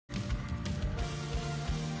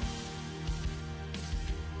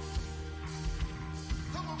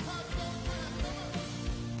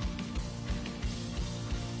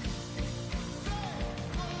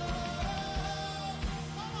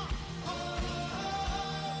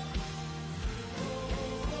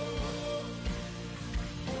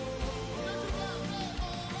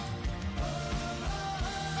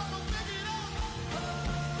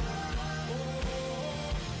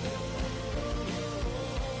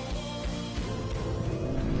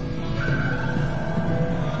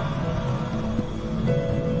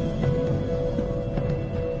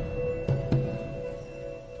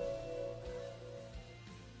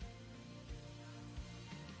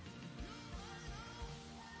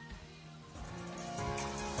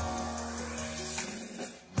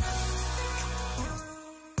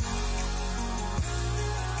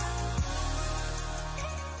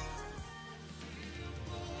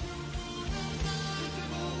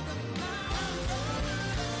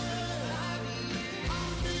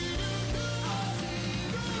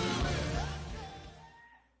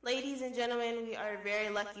and gentlemen, we are very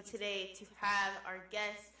lucky today to have our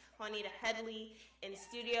guest, Juanita Headley, in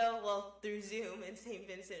studio, well, through Zoom in St.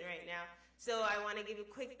 Vincent right now. So I want to give a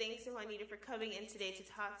quick thanks to Juanita for coming in today to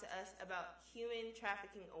talk to us about human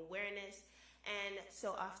trafficking awareness. And so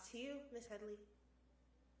off to you, Ms. Headley.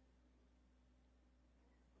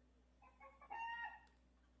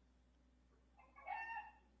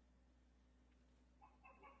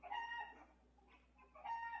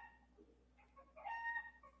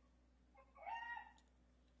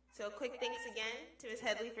 So quick thanks again to Ms.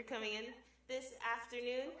 Headley for coming in this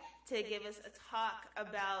afternoon to give us a talk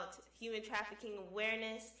about human trafficking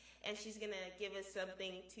awareness, and she's going to give us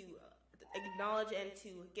something to acknowledge and to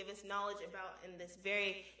give us knowledge about in this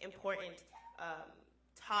very important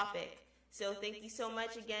topic. So thank you so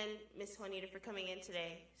much again, Ms. Juanita, for coming in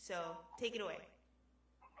today. So take it away.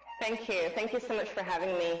 Thank you. Thank you so much for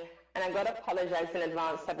having me. And I've got to apologize in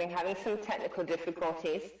advance. I've been having some technical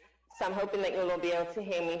difficulties. So I'm hoping that you'll all be able to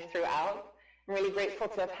hear me throughout. I'm really grateful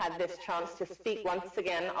to have had this chance to speak once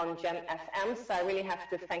again on GEM FM. So I really have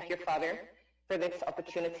to thank your father for this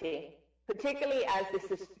opportunity, particularly as this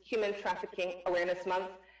is Human Trafficking Awareness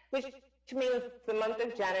Month, which means the month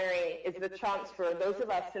of January is the chance for those of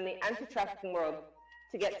us in the anti-trafficking world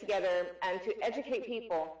to get together and to educate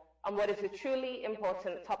people on what is a truly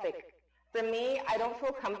important topic. For me, I don't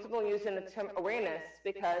feel comfortable using the term awareness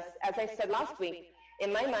because, as I said last week,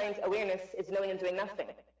 in my mind, awareness is knowing and doing nothing.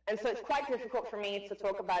 And so it's quite difficult for me to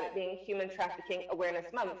talk about it being Human Trafficking Awareness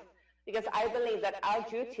Month, because I believe that our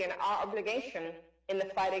duty and our obligation in the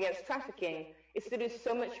fight against trafficking is to do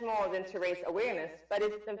so much more than to raise awareness, but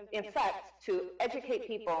is in fact to educate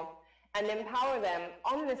people and empower them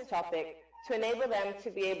on this topic to enable them to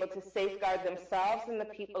be able to safeguard themselves and the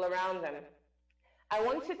people around them. I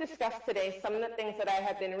want to discuss today some of the things that I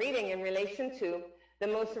have been reading in relation to the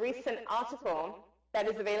most recent article that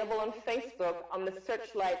is available on Facebook on the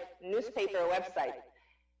Searchlight newspaper website.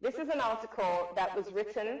 This is an article that was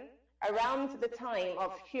written around the time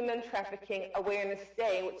of Human Trafficking Awareness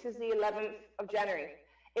Day, which is the 11th of January.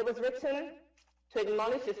 It was written to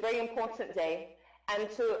acknowledge this very important day and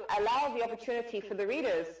to allow the opportunity for the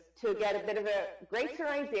readers to get a bit of a greater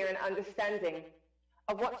idea and understanding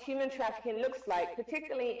of what human trafficking looks like,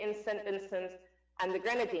 particularly in St. Vincent and the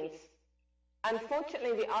Grenadines.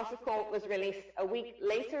 Unfortunately, the article was released a week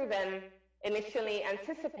later than initially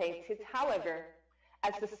anticipated. However,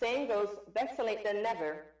 as the saying goes, better late than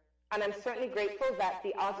never, and I'm certainly grateful that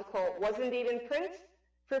the article was indeed in print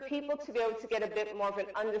for people to be able to get a bit more of an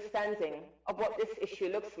understanding of what this issue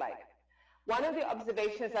looks like. One of the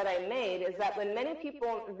observations that I made is that when many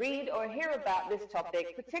people read or hear about this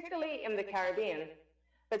topic, particularly in the Caribbean,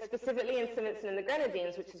 but specifically in St. Vincent and the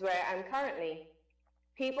Grenadines, which is where I am currently,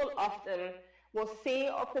 people often will see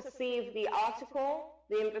or perceive the article,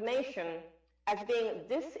 the information, as being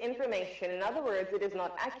disinformation. In other words, it is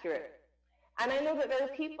not accurate. And I know that there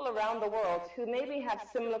are people around the world who maybe have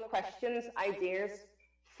similar questions, ideas,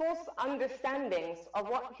 false understandings of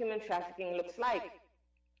what human trafficking looks like.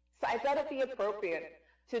 So I thought it be appropriate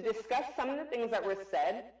to discuss some of the things that were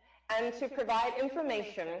said and to provide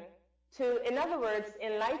information to, in other words,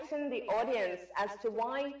 enlighten the audience as to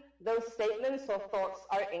why those statements or thoughts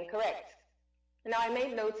are incorrect. Now, I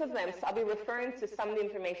made notes of them, so I'll be referring to some of the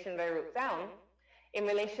information that I wrote down in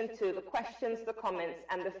relation to the questions, the comments,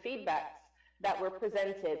 and the feedbacks that were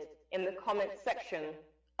presented in the comment section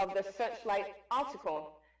of the Searchlight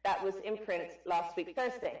article that was in print last week,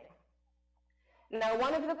 Thursday. Now,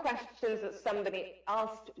 one of the questions that somebody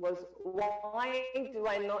asked was, why do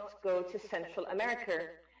I not go to Central America?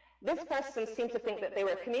 This person seemed to think that they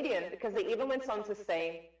were a comedian, because they even went on to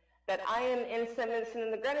say that I am in St. Vincent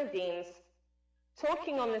and the Grenadines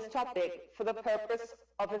talking on this topic for the purpose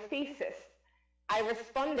of a thesis. I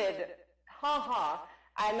responded, ha,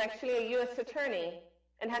 I'm actually a U.S. attorney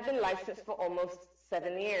and have been licensed for almost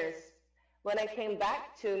 7 years. When I came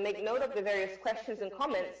back to make note of the various questions and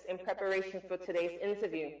comments in preparation for today's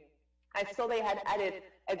interview, I saw they had added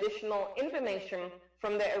additional information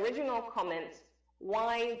from their original comment,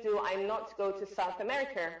 why do I not go to South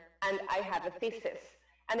America, and I have a thesis.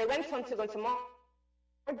 And they went on to go into more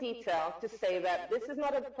detail to say that this is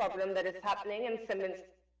not a problem that is happening in St. Vincent,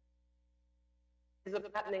 it is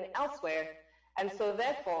happening elsewhere, and so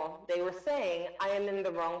therefore they were saying, I am in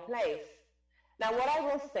the wrong place. Now, what I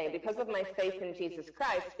will say, because of my faith in Jesus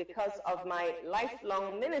Christ, because of my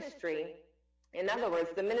lifelong ministry, in other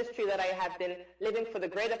words, the ministry that I have been living for the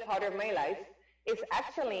greater part of my life, is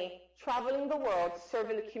actually traveling the world,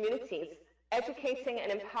 serving the communities, educating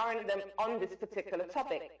and empowering them on this particular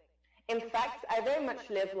topic. In fact, I very much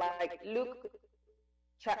live like Luke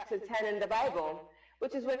chapter 10 in the Bible,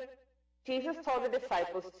 which is when Jesus told the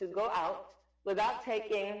disciples to go out without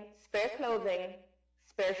taking spare clothing,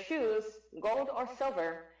 spare shoes, gold or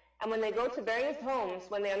silver, and when they go to various homes,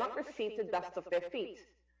 when they are not received, to dust off their feet.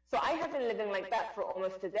 So I have been living like that for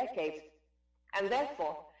almost a decade. And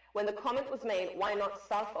therefore, when the comment was made, why not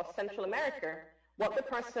South or Central America, what the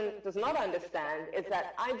person does not understand is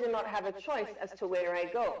that I do not have a choice as to where I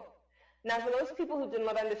go. Now, for those people who do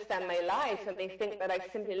not understand my life and they think that I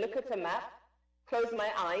simply look at a map, close my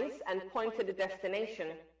eyes, and point to the destination,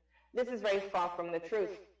 this is very far from the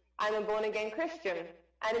truth. I'm a born-again Christian,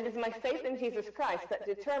 and it is my faith in Jesus Christ that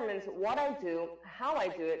determines what I do, how I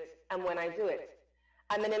do it, and when I do it.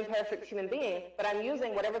 I'm an imperfect human being, but I'm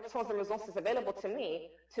using whatever tools and resources available to me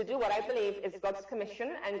to do what I believe is God's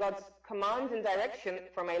commission and God's command and direction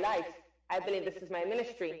for my life. I believe this is my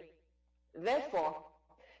ministry. Therefore,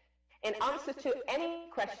 in answer to any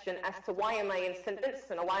question as to why am I in St.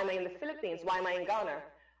 Vincent, or why am I in the Philippines, why am I in Ghana,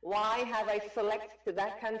 why have I selected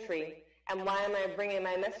that country, and why am I bringing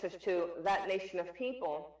my message to that nation of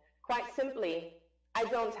people? Quite simply, I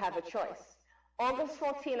don't have a choice. August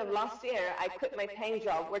 14 of last year, I quit my paying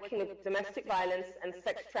job working with domestic violence and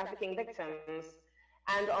sex trafficking victims.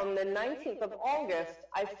 And on the 19th of August,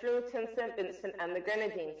 I flew to St. Vincent and the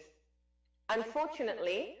Grenadines.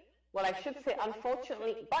 Unfortunately, well, I should say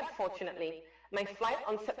unfortunately, but fortunately, my flight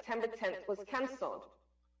on September 10th was cancelled.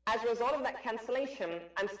 As a result of that cancellation,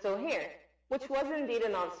 I'm still here, which was indeed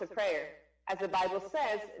an answered prayer. As the Bible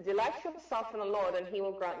says, delight yourself in the Lord and he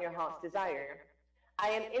will grant your heart's desire. I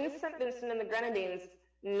am in St. Vincent and the Grenadines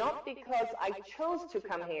not because I chose to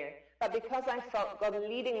come here, but because I felt God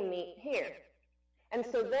leading me here. And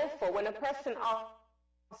so therefore, when a person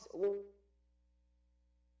asks,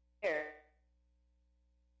 here,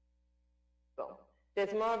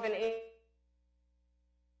 there's more of an issue,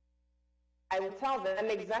 I will tell them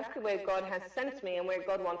exactly where God has sent me and where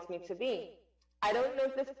God wants me to be. I don't know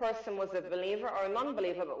if this person was a believer or a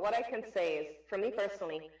non-believer, but what I can say is, for me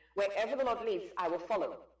personally, wherever the Lord leads, I will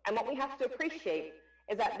follow. And what we have to appreciate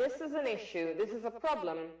is that this is an issue, this is a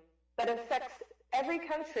problem that affects every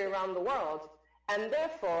country around the world, and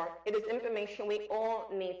therefore it is information we all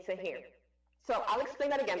need to hear. So I'll explain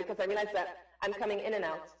that again because I realize that I'm coming in and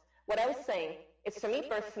out. What I was saying is, for me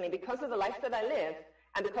personally, because of the life that I live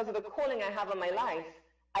and because of the calling I have on my life,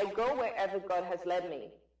 I go wherever God has led me.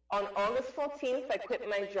 On August 14th, I quit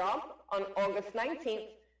my job. On August 19th,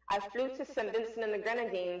 I flew to St. Vincent and the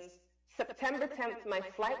Grenadines. September 10th, my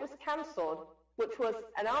flight was cancelled, which was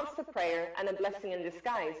an answer prayer and a blessing in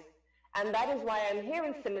disguise. And that is why I'm here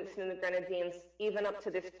in St. Vincent and the Grenadines, even up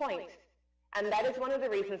to this point. And that is one of the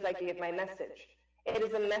reasons I give my message. It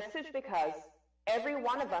is a message because every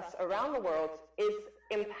one of us around the world is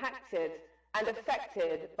impacted and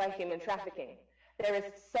affected by human trafficking. There is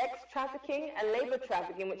sex trafficking and labor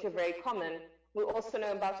trafficking, which are very common. We also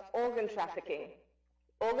know about organ trafficking.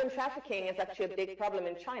 Organ trafficking is actually a big problem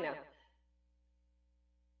in China.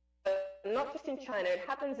 But not just in China, it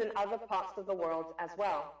happens in other parts of the world as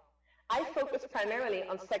well. I focus primarily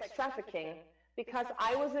on sex trafficking because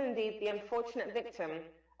I was indeed the unfortunate victim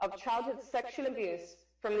of childhood sexual abuse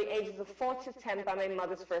from the ages of 4 to 10 by my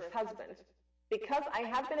mother's first husband. Because I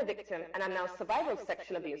have been a victim and I'm now a survivor of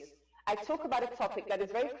sexual abuse, I talk about a topic that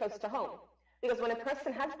is very close to home. Because when a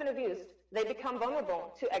person has been abused, they become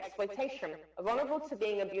vulnerable to exploitation, vulnerable to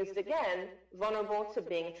being abused again, vulnerable to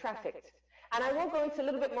being trafficked. And I will go into a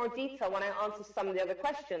little bit more detail when I answer some of the other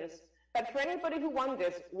questions. But for anybody who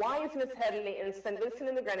wonders, why is Ms. Headley in St. Vincent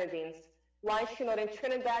and the Grenadines? Why is she not in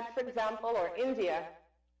Trinidad, for example, or India?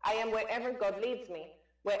 I am wherever God leads me.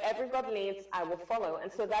 Wherever God leads, I will follow.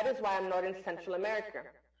 And so that is why I'm not in Central America.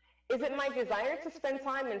 Is it my desire to spend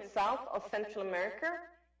time in South or Central America?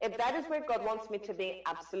 If that is where God wants me to be,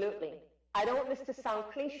 absolutely. I don't want this to sound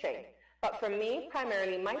cliche, but for me,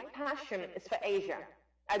 primarily, my passion is for Asia.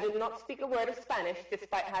 I do not speak a word of Spanish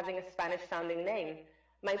despite having a Spanish-sounding name.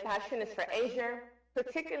 My passion is for Asia,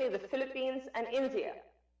 particularly the Philippines and India.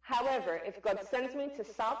 However, if God sends me to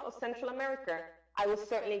South or Central America, I will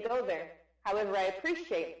certainly go there. However, I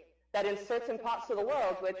appreciate that in certain parts of the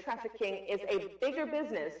world where trafficking is a bigger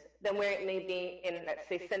business than where it may be in, let's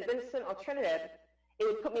say, St. Vincent or Trinidad, it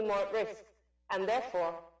would put me more at risk, and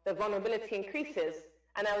therefore the vulnerability increases,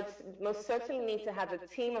 and I would most certainly need to have a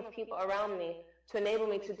team of people around me to enable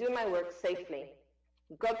me to do my work safely.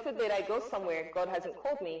 God forbid I go somewhere God hasn't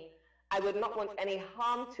called me. I would not want any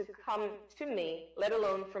harm to come to me, let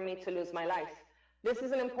alone for me to lose my life. This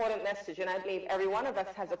is an important message, and I believe every one of us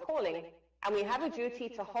has a calling, and we have a duty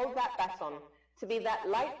to hold that baton, to be that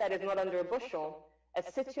light that is not under a bushel, a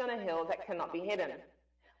city on a hill that cannot be hidden.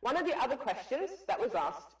 One of the other questions that was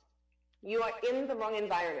asked, you are in the wrong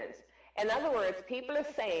environment. In other words, people are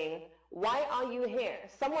saying, why are you here?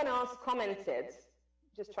 Someone else commented,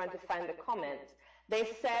 just trying to find the comment, they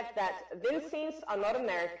said that Vincents are not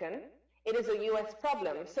American, it is a US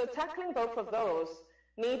problem. So tackling both of those,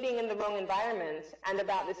 me being in the wrong environment and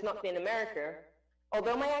about this not being America,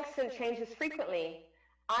 although my accent changes frequently,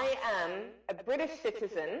 I am a British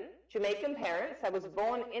citizen, Jamaican parents. I was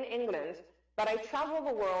born in England, but I travel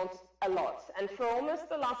the world a lot. And for almost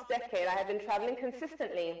the last decade, I have been traveling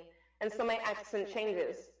consistently, and so my accent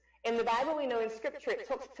changes. In the Bible, we know in Scripture, it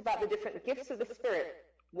talks about the different gifts of the Spirit.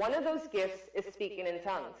 One of those gifts is speaking in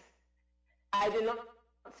tongues. I do not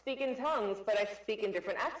speak in tongues, but I speak in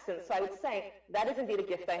different accents. So I would say that is indeed a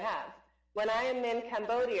gift I have. When I am in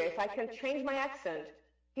Cambodia, if I can change my accent,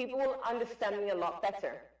 people will understand me a lot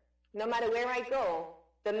better. No matter where I go,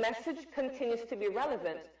 the message continues to be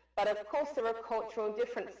relevant, but of course there are cultural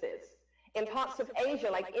differences. In parts of Asia,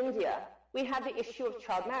 like India, we have the issue of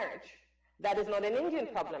child marriage. That is not an Indian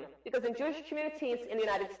problem, because in Jewish communities in the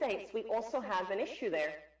United States, we also have an issue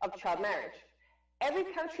there of child marriage. Every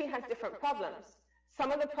country has different problems.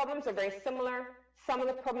 Some of the problems are very similar, some of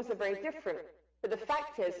the problems are very different. But the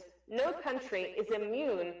fact is, no country is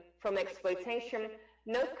immune from exploitation,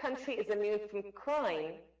 no country is immune from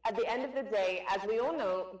crime. At the end of the day, as we all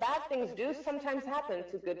know, bad things do sometimes happen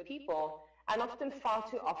to good people, and often far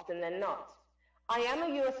too often than not. I am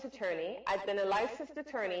a U.S. attorney. I've been a licensed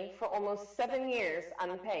attorney for almost 7 years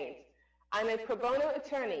unpaid. I'm a pro bono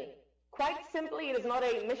attorney. Quite simply, it is not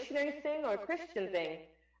a missionary thing or a Christian thing.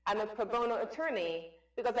 I'm a pro bono attorney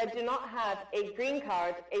because I do not have a green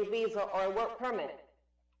card, a visa, or a work permit.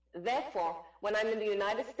 Therefore, when I'm in the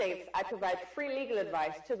United States, I provide free legal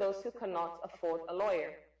advice to those who cannot afford a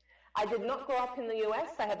lawyer. I did not grow up in the U.S.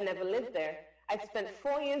 I have never lived there. I spent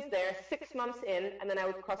 4 years there, 6 months in, and then I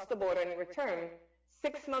would cross the border and return.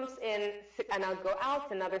 6 months in, and I'll go out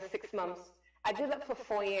another 6 months. I did that for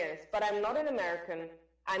 4 years, but I'm not an American.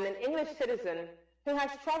 I'm an English citizen who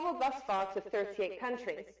has traveled thus far to 38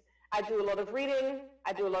 countries. I do a lot of reading,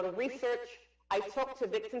 I do a lot of research, I talk to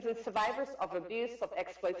victims and survivors of abuse, of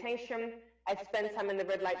exploitation. I spend time in the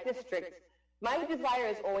red light district. My desire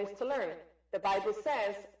is always to learn. The Bible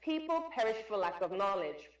says, people perish for lack of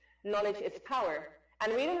knowledge. Knowledge is power.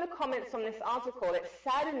 And reading the comments on this article, it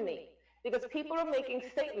saddened me because people are making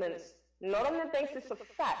statements not on the basis of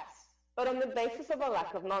facts, but on the basis of a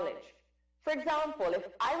lack of knowledge. For example, if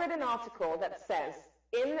I read an article that says,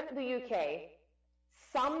 in the UK,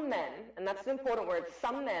 some men, and that's an important word,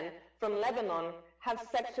 some men from Lebanon have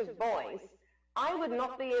sex with boys, I would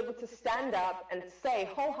not be able to stand up and say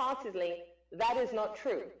wholeheartedly, that is not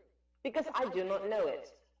true, because I do not know it.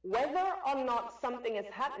 Whether or not something is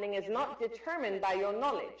happening is not determined by your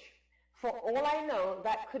knowledge. For all I know,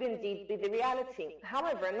 that could indeed be the reality.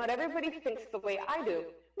 However, not everybody thinks the way I do,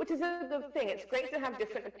 which is a good thing. It's great to have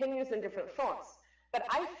different opinions and different thoughts. But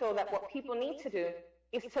I feel that what people need to do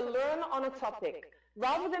is to learn on a topic,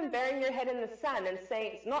 rather than burying your head in the sand and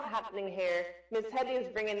saying, it's not happening here. Ms. Headley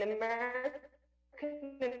is bringing American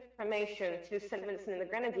information to St. Vincent and the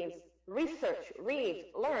Grenadines. Research, read,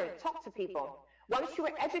 learn, talk to people. Once you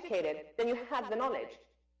are educated, then you have the knowledge.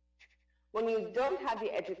 When you don't have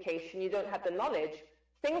the education, you don't have the knowledge,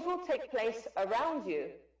 things will take place around you,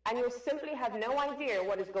 and you'll simply have no idea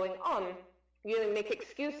what is going on. You may make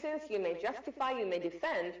excuses, you may justify, you may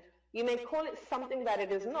defend, you may call it something that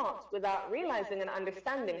it is not, without realizing and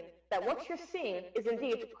understanding that what you're seeing is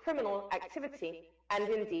indeed criminal activity and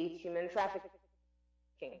indeed human trafficking.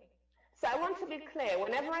 So I want to be clear,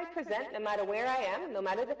 whenever I present, no matter where I am, no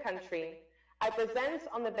matter the country, I present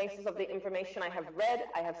on the basis of the information I have read,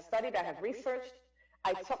 I have studied, I have researched.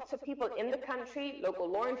 I talk to people in the country, local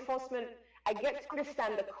law enforcement. I get to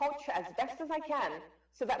understand the culture as best as I can,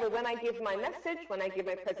 so that when I give my message, when I give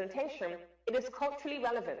my presentation, it is culturally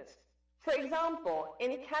relevant. For example,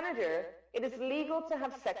 in Canada, it is legal to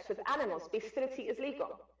have sex with animals. Bestiality is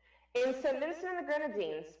legal. In St. Vincent and the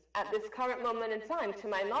Grenadines, at this current moment in time, to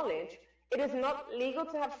my knowledge, it is not legal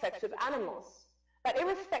to have sex with animals. But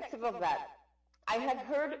irrespective of that, I have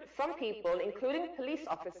heard from people, including police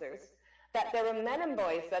officers, that there are men and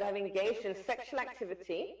boys that have engaged in sexual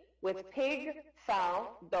activity with pig,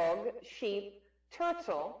 fowl, dog, sheep,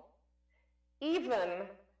 turtle, even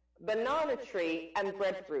banana tree and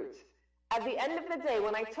breadfruit. At the end of the day,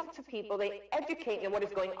 when I talk to people, they educate me on what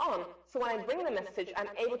is going on. So when I bring the message, I'm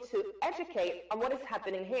able to educate on what is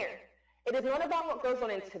happening here. It is not about what goes on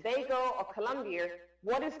in Tobago or Colombia,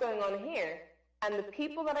 what is going on here. And the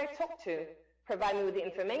people that I talk to provide me with the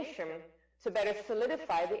information to better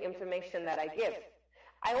solidify the information that I give.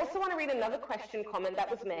 I also want to read another comment that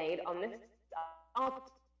was made on this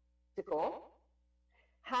article.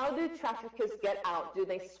 How do traffickers get out? Do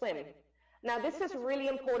they swim? Now, this is really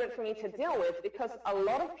important for me to deal with because a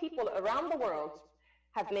lot of people around the world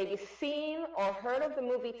have maybe seen or heard of the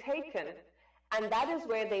movie Taken, and that is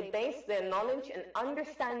where they base their knowledge and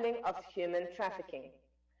understanding of human trafficking.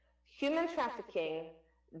 Human trafficking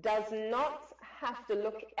does not have to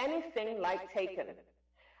look anything like Taken.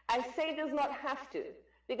 I say does not have to,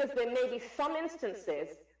 because there may be some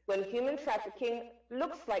instances when human trafficking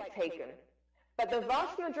looks like Taken. But the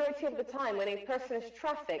vast majority of the time when a person is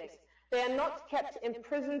trafficked, they are not kept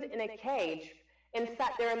imprisoned in a cage. In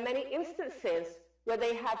fact, there are many instances where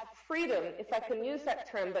they have freedom, if I can use that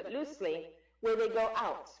term, but loosely, where they go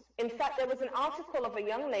out. In fact, there was an article of a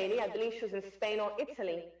young lady, I believe she was in Spain or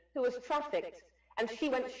Italy, who was trafficked, and she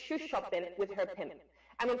went shoe shopping with her pimp.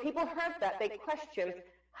 And when people heard that, they questioned,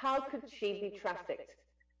 how could she be trafficked?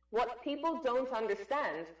 What people don't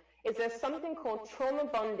understand is there's something called trauma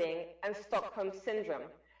bonding and Stockholm syndrome.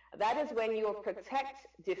 That is when you will protect,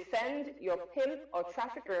 defend your pimp or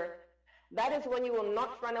trafficker. That is when you will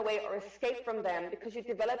not run away or escape from them because you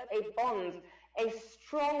develop a bond, a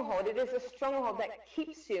stronghold. It is a stronghold that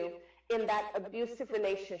keeps you in that abusive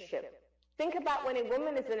relationship. Think about when a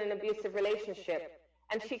woman is in an abusive relationship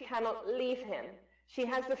and she cannot leave him. She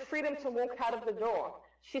has the freedom to walk out of the door.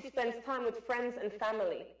 She spends time with friends and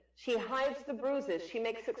family. She hides the bruises. She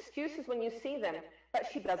makes excuses when you see them, but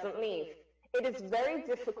she doesn't leave. It is very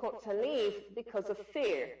difficult to leave because of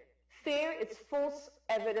fear. Fear is false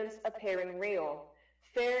evidence appearing real.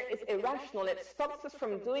 Fear is irrational. It stops us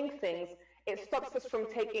from doing things. It stops us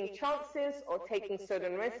from taking chances or taking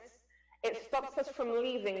certain risks. It stops us from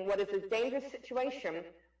leaving what is a dangerous situation.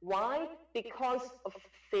 Why? Because of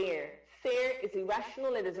fear. Fear is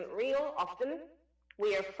irrational. It isn't real often.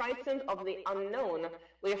 We are frightened of the unknown.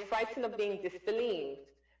 We are frightened of being disbelieved.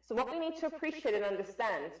 So what we need to appreciate and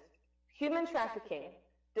understand, human trafficking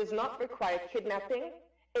does not require kidnapping.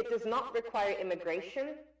 It does not require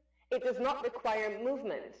immigration. It does not require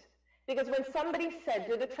movement. Because when somebody said,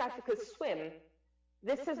 do the traffickers swim?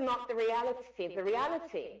 This is not the reality. The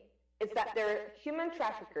reality is that there are human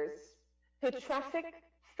traffickers who traffic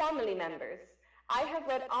family members. I have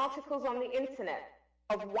read articles on the internet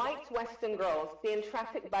of white Western girls being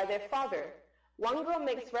trafficked by their father. One girl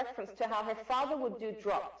makes reference to how her father would do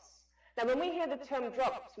drops. Now, when we hear the term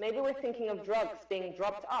drops, maybe we're thinking of drugs being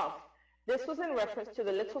dropped off. This was in reference to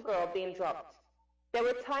the little girl being dropped. There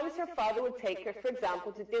were times her father would take her, for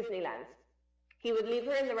example, to Disneyland. He would leave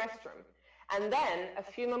her in the restroom. And then, a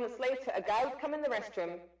few moments later, a guy would come in the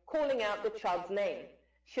restroom calling out the child's name.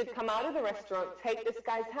 She would come out of the restaurant, take this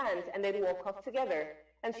guy's hand, and they'd walk off together,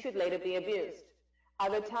 and she would later be abused.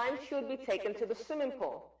 Other times, she would be taken to the swimming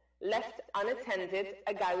pool. Left unattended,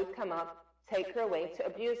 a guy would come up, take her away to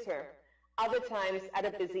abuse her. Other times, at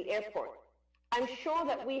a busy airport. I'm sure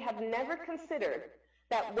that we have never considered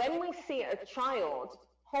that when we see a child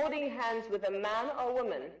holding hands with a man or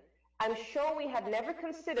woman, I'm sure we have never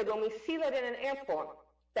considered when we see that in an airport,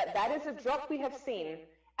 that that is a drop we have seen,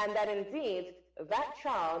 and that indeed that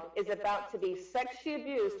child is about to be sexually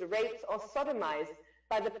abused, raped, or sodomized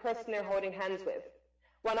by the person they're holding hands with.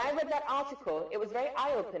 When I read that article, it was very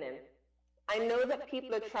eye-opening. I know that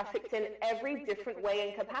people are trafficked in every different way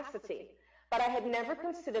and capacity, but I had never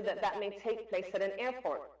considered that that may take place at an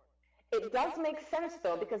airport. It does make sense,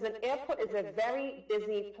 though, because an airport is a very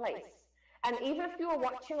busy place. And even if you were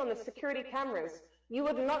watching on the security cameras, you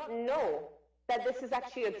would not know that this is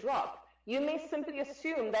actually a drop. You may simply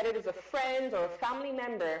assume that it is a friend or a family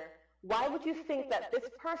member. Why would you think that this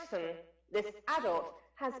person, this adult,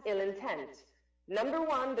 has ill intent? Number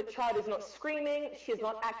one, the child is not screaming, she is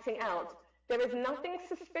not acting out. There is nothing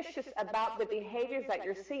suspicious about the behaviors that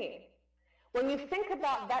you're seeing. When you think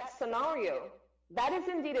about that scenario, that is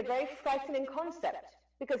indeed a very frightening concept,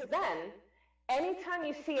 because then, anytime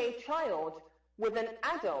you see a child with an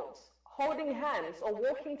adult holding hands or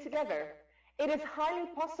walking together, it is highly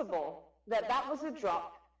possible that that was a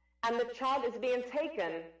drop and the child is being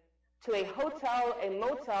taken to a hotel, a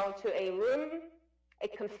motel, to a room, a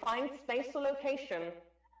confined space or location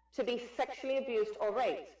to be sexually abused or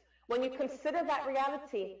raped. When you consider that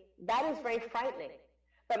reality, that is very frightening.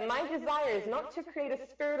 But my desire is not to create a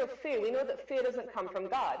spirit of fear. We know that fear doesn't come from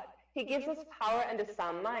God. He gives us power and a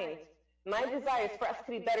sound mind. My desire is for us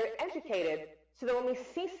to be better educated so that when we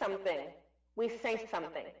see something, we say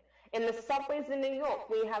something. In the subways in New York,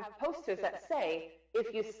 we have posters that say,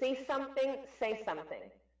 if you see something, say something.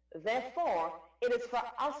 Therefore, it is for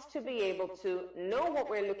us to be able to know what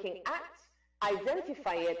we're looking at,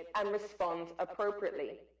 identify it, and respond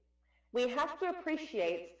appropriately. We have to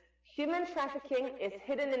appreciate human trafficking is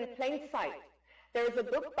hidden in plain sight. There is a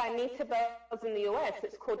book by Nita Bells in the US.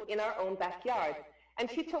 It's called In Our Own Backyard.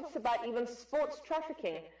 And she talks about even sports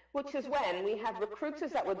trafficking, which is when we have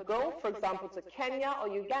recruiters that would go, for example, to Kenya or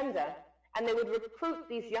Uganda, and they would recruit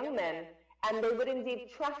these young men, and they would indeed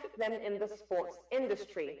traffic them in the sports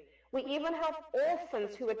industry. We even have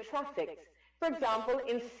orphans who are trafficked, for example,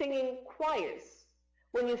 in singing choirs.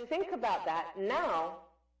 When you think about that, now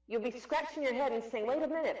you'll be scratching your head and saying, wait a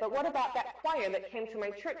minute, but what about that choir that came to my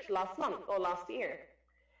church last month or last year?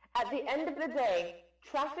 At the end of the day,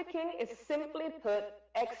 trafficking is simply put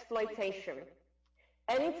exploitation.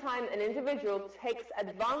 Anytime an individual takes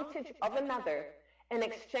advantage of another in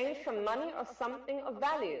exchange for money or something of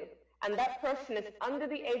value, and that person is under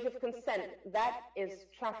the age of consent, that is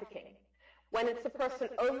trafficking. When it's a person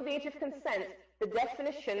over the age of consent, the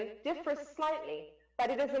definition differs slightly, but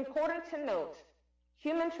it is important to note,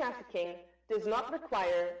 human trafficking does not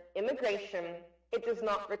require immigration, it does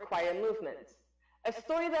not require movement. A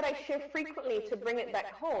story that I share frequently to bring it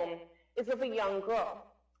back home is of a young girl.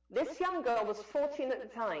 This young girl was 14 at the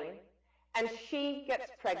time, and she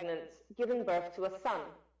gets pregnant, giving birth to a son.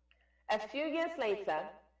 A few years later,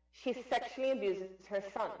 she sexually abuses her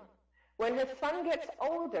son. When her son gets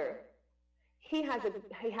older, he has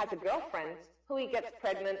a girlfriend who he gets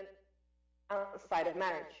pregnant outside of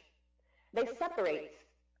marriage. They separate.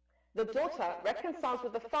 The daughter reconciles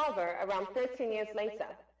with the father around 13 years later.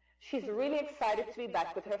 She's really excited to be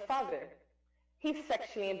back with her father. He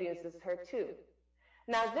sexually abuses her too.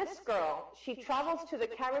 Now this girl, she travels to the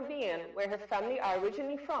Caribbean, where her family are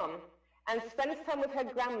originally from, and spends time with her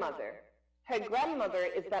grandmother. Her grandmother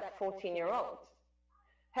is that 14-year-old.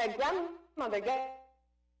 Her grandmother gets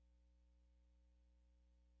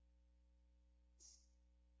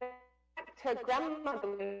her grandmother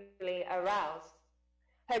really aroused.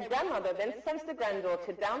 Her grandmother then sends the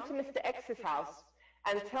granddaughter down to Mr. X's house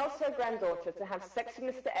and tells her granddaughter to have sex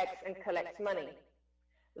with Mr. X and collect money.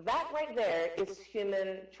 That right there is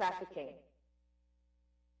human trafficking.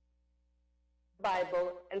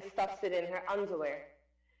 Bible and stuffs it in her underwear.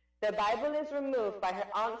 The Bible is removed by her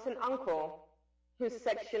aunts and uncle who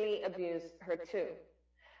sexually abuse her too.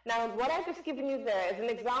 Now, what I've just given you there is an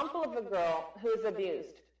example of a girl who is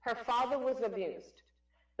abused. Her father was abused.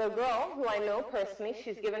 The girl, who I know personally,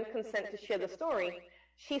 she's given consent to share the story,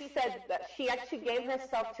 she said that she actually gave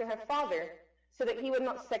herself to her father so that he would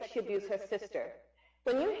not sexually abuse her sister.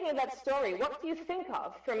 When you hear that story, what do you think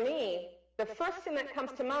of? For me, the first thing that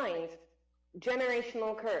comes to mind,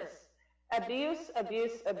 generational curse. Abuse,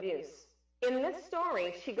 abuse, abuse. In this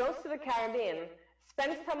story, she goes to the Caribbean,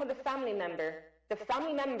 spends time with a family member. The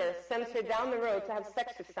family member sends her down the road to have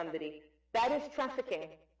sex with somebody. That is trafficking.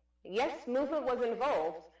 Yes, movement was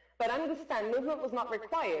involved, but understand, movement was not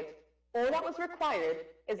required. All that was required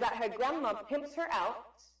is that her grandma pimps her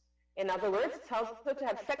out, in other words, tells her to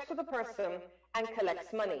have sex with a person and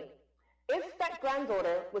collects money. If that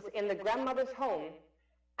granddaughter was in the grandmother's home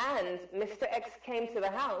and Mr. X came to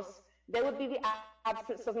the house, there would be the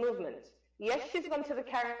absence of movement. Yes, she's gone to the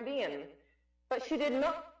Caribbean, but she did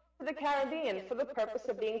not go to the Caribbean for the purpose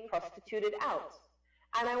of being prostituted out.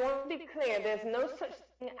 And I want to be clear, there's no such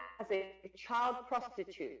thing as a child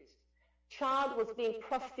prostitute. Child was being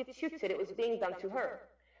prostituted, it was being done to her.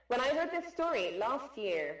 When I heard this story last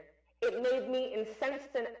year, it made me incensed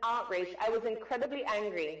and outraged. I was incredibly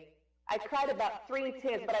angry. I cried about 3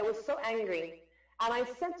 tears, but I was so angry. And I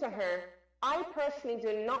said to her, I personally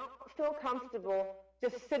do not feel comfortable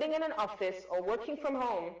just sitting in an office or working from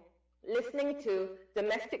home, listening to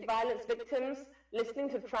domestic violence victims, listening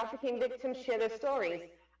to trafficking victims share their stories.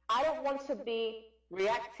 I don't want to be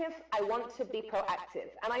reactive, I want to be proactive.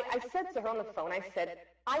 And I said to her on the phone, I said,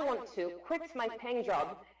 I want to quit my paying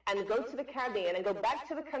job and go to the Caribbean and go back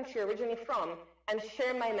to the country you're originally from and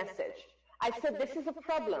share my message. I said, this is a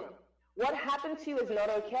problem. What happened to you is not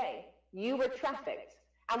okay. You were trafficked.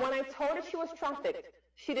 And when I told her she was trafficked,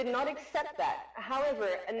 she did not accept that. However,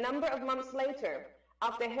 a number of months later,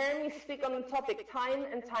 after hearing me speak on the topic time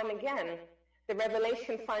and time again, the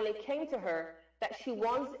revelation finally came to her that she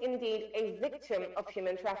was indeed a victim of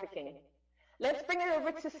human trafficking. Let's bring it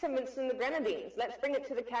over to St. Vincent and the Grenadines. Let's bring it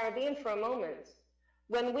to the Caribbean for a moment.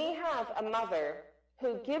 When we have a mother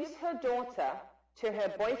who gives her daughter to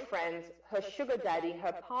her boyfriend, her sugar daddy,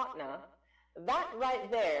 her partner, that right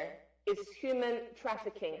there is human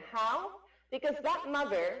trafficking. How? Because that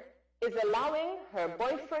mother is allowing her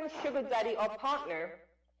boyfriend, sugar daddy, or partner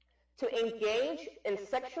to engage in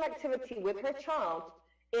sexual activity with her child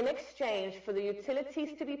in exchange for the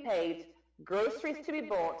utilities to be paid, groceries to be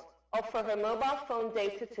bought, or for her mobile phone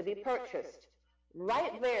data to be purchased.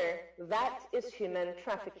 Right there, that is human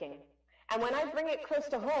trafficking. And when I bring it close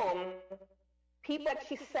to home, people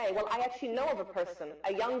actually say, well, I actually know of a person,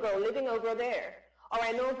 a young girl living over there, or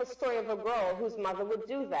I know of a story of a girl whose mother would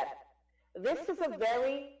do that. This is a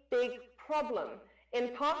very big problem.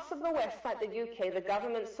 In parts of the West, like the UK, the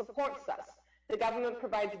government supports us. The government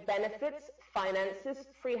provides benefits, finances,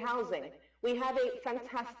 free housing. We have a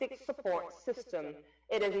fantastic support system.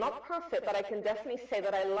 It is not perfect, but I can definitely say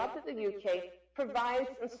that I love that the UK provides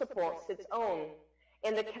and supports its own.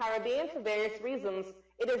 In the Caribbean, for various reasons,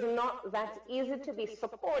 it is not that easy to be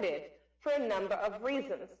supported for a number of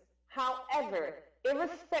reasons. However,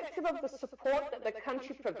 irrespective of the support that the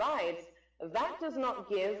country provides, that does not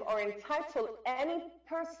give or entitle any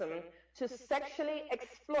person to sexually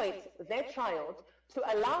exploit their child, to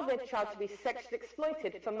allow their child to be sexually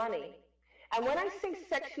exploited for money. And when I say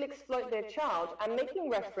sexually exploit their child, I'm making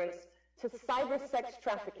reference to cyber sex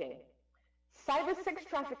trafficking. Cyber sex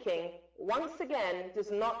trafficking, once again,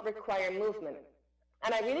 does not require movement.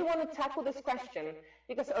 And I really want to tackle this question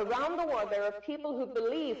because around the world there are people who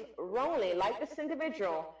believe wrongly, like this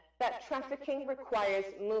individual, that trafficking requires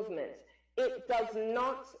movement. It does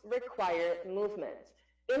not require movement.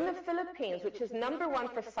 In the Philippines, which is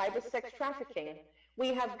 #1 for cyber sex trafficking,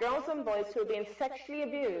 we have girls and boys who are being sexually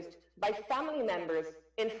abused by family members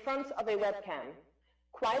in front of a webcam.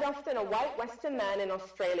 Quite often, a white Western man in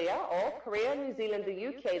Australia or Korea, New Zealand, the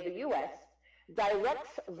UK, the US,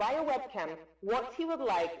 directs via webcam what he would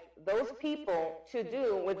like those people to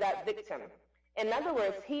do with that victim. In other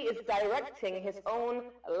words, he is directing his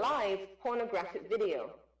own live pornographic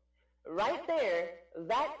video. Right there,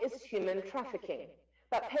 that is human trafficking.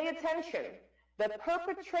 But pay attention, the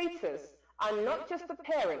perpetrators are not just the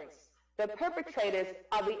parents. The perpetrators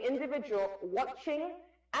are the individual watching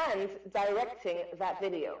and directing that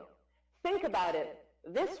video. Think about it.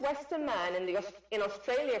 This Western man in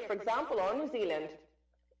Australia, for example, or New Zealand,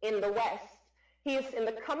 in the West, he is in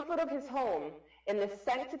the comfort of his home, in the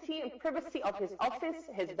sanctity and privacy of his office,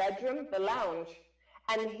 his bedroom, the lounge,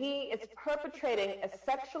 and he is perpetrating a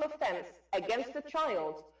sexual offense against a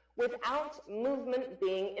child without movement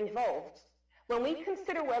being involved. When we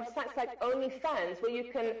consider websites like OnlyFans, where you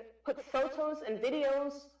can put photos and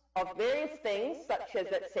videos of various things, such as,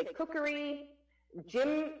 let's say, cookery,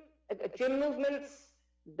 gym movements,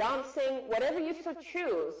 dancing, whatever you so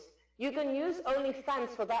choose, you can use OnlyFans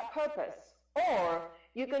for that purpose. Or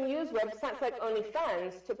you can use websites like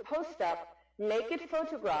OnlyFans to post up naked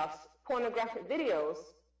photographs, pornographic videos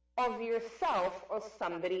of yourself or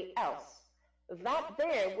somebody else. That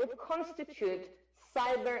there would constitute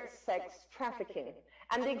cyber sex trafficking.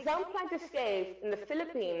 And the example I just gave in the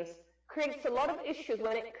Philippines creates a lot of issues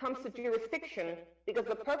when it comes to jurisdiction because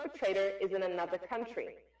the perpetrator is in another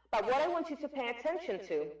country. But what I want you to pay attention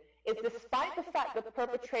to is, despite the fact that the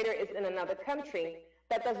perpetrator is in another country,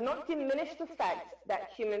 that does not diminish the fact that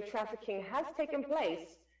human trafficking has taken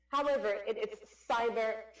place. However, it's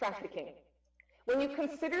cyber trafficking. When you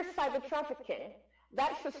consider cyber trafficking,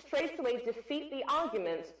 that should straight away defeat the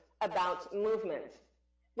argument about movement.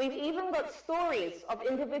 We've even got stories of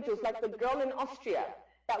individuals like the girl in Austria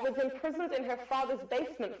that was imprisoned in her father's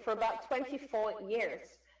basement for about 24 years.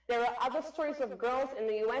 There are other stories of girls in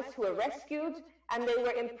the US who were rescued and they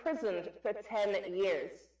were imprisoned for 10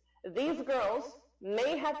 years. These girls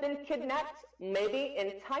may have been kidnapped, maybe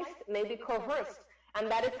enticed, maybe coerced, and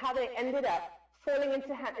that is how they ended up falling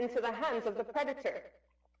into the hands of the predator.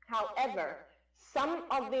 However, some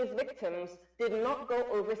of these victims did not go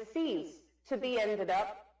overseas to be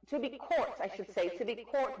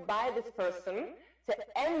caught by this person, to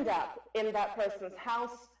end up in that person's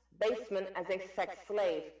house, basement as a sex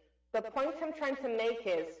slave. The point I'm trying to make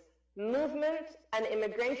is movement and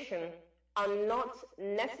immigration are not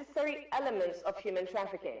necessary elements of human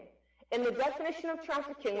trafficking. In the definition of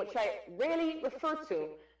trafficking, which I really refer to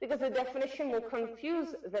because the definition will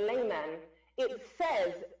confuse the layman, it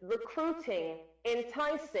says recruiting,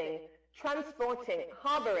 enticing, transporting,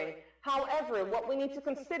 harboring. However, what we need to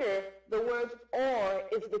consider, the word or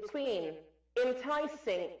is between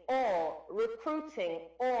enticing or, recruiting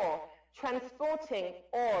or, transporting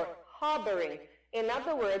or, harboring. In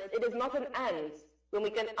other words, it is not an and. When we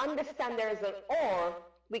can understand there is an or,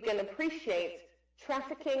 we can appreciate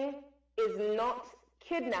trafficking is not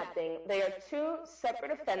kidnapping. They are two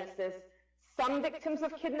separate offenses. Some victims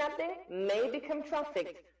of kidnapping may become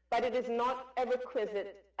trafficked, but it is not a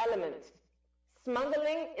requisite element.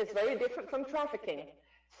 Smuggling is very different from trafficking.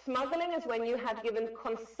 Smuggling is when you have given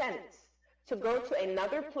consent to go to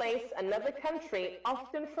another place, another country,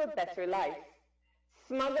 often for a better life.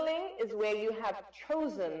 Smuggling is where you have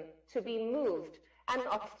chosen to be moved, and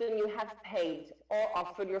often you have paid or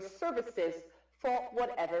offered your services for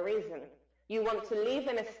whatever reason. You want to leave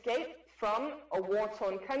and escape from a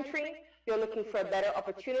war-torn country. You're looking for a better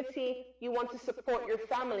opportunity. You want to support your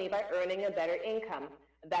family by earning a better income.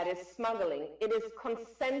 That is smuggling. It is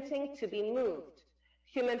consenting to be moved.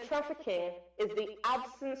 Human trafficking is the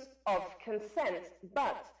absence of consent,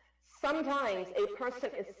 but sometimes a person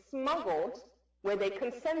is smuggled where they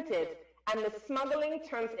consented, and the smuggling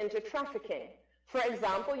turns into trafficking. For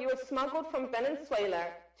example, you were smuggled from Venezuela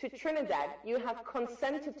to Trinidad. You have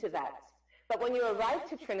consented to that. But when you arrive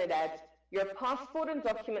to Trinidad, your passport and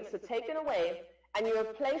documents are taken away, and you are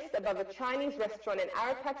placed above a Chinese restaurant in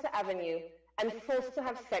Arapata Avenue and forced to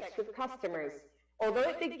have sex with customers. Although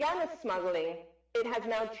it began as smuggling, it has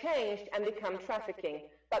now changed and become trafficking.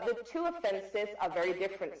 But the two offenses are very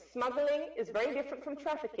different. Smuggling is very different from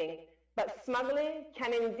trafficking, but smuggling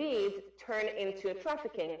can indeed turn into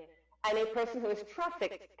trafficking. And a person who is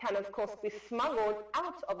trafficked can, of course, be smuggled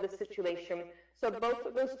out of the situation. So both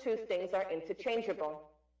of those two things are interchangeable.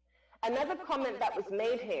 Another comment that was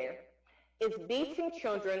made here is beating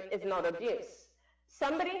children is not abuse.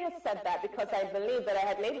 Somebody has said that because I believe that I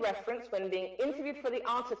had made reference when being interviewed for the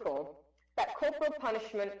article that corporal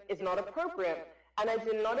punishment is not appropriate, and I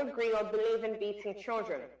do not agree or believe in beating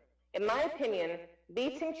children. In my opinion,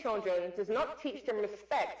 beating children does not teach them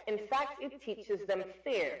respect. In fact, it teaches them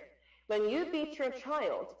fear. When you beat your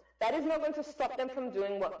child, that is not going to stop them from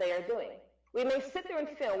doing what they are doing. We may sit there and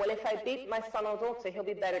feel, well, if I beat my son or daughter, he'll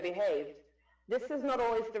be better behaved. This is not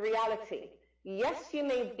always the reality. Yes, you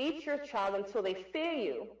may beat your child until they fear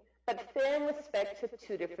you, but fear and respect are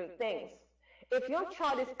two different things. If your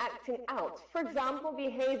child is acting out, for example,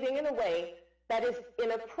 behaving in a way that is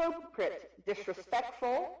inappropriate,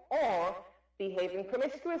 disrespectful, or behaving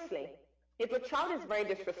promiscuously, if your child is very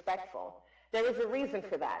disrespectful, there is a reason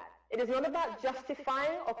for that. It is not about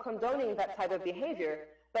justifying or condoning that type of behavior,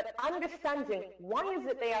 but understanding why is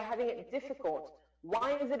it they are having it difficult,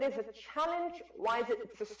 why is it a challenge, why is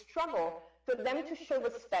it's a struggle for them to show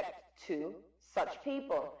respect to such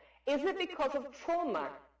people. Is it because of trauma?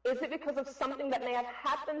 Is it because of something that may have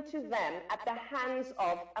happened to them at the hands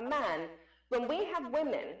of a man? When we have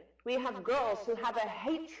women, we have girls who have a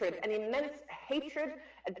hatred, an immense hatred,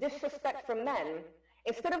 a disrespect for men.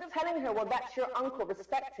 Instead of telling her, well, that's your uncle,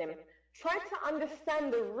 respect him, try to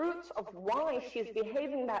understand the root of why she's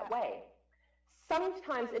behaving that way.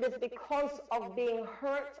 Sometimes it is because of being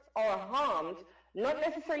hurt or harmed, not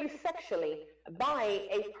necessarily sexually, by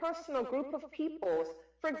a personal group of peoples.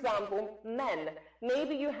 For example, men.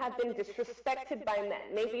 Maybe you have been disrespected by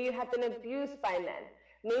men. Maybe you have been abused by men.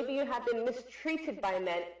 Maybe you have been mistreated by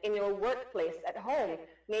men in your workplace, at home.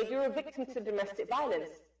 Maybe you're a victim to domestic violence.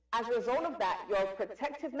 As a result of that, your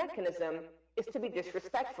protective mechanism is to be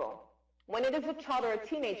disrespectful. When it is a child or a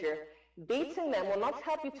teenager, beating them will not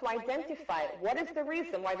help you to identify what is the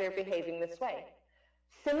reason why they're behaving this way.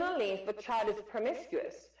 Similarly, if a child is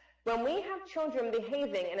promiscuous, when we have children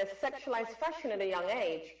behaving in a sexualized fashion at a young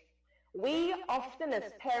age, we often as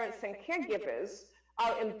parents and caregivers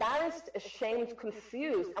are embarrassed, ashamed,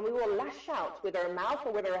 confused, and we will lash out with our mouth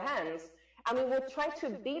or with our hands, and we will try to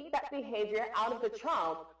beat that behavior out of the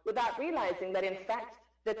child without realizing that in fact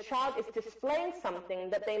the child is displaying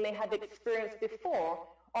something that they may have experienced before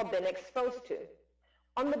or been exposed to.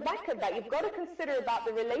 On the back of that, you've got to consider about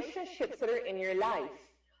the relationships that are in your life.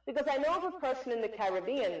 Because I know of a person in the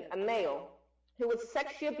Caribbean, a male, who was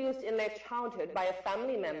sexually abused in their childhood by a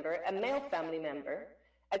family member, a male family member,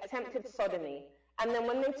 attempted sodomy. And then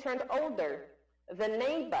when they turned older, the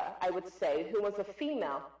neighbor, I would say, who was a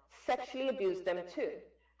female, sexually abused them too.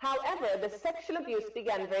 However, the sexual abuse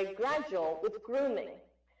began very gradual with grooming.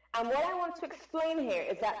 And what I want to explain here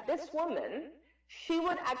is that this woman, she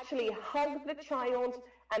would actually hug the child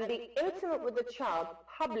and be intimate with the child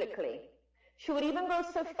publicly. She would even go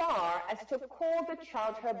so far as to call the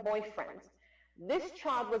child her boyfriend. This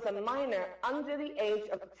child was a minor under the age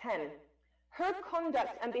of 10. Her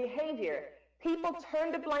conduct and behavior, people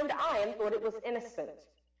turned a blind eye and thought it was innocent.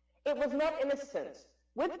 It was not innocent.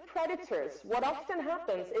 With predators, what often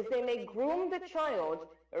happens is they may groom the child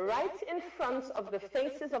right in front of the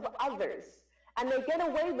faces of others, and they get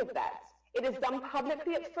away with that. It is done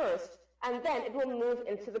publicly at first, and then it will move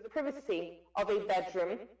into the privacy of a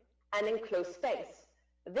bedroom and enclosed space.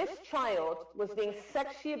 This child was being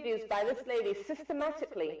sexually abused by this lady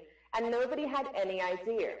systematically, and nobody had any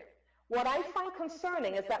idea. What I find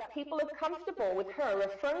concerning is that people are comfortable with her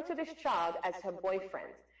referring to this child as her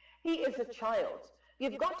boyfriend. He is a child.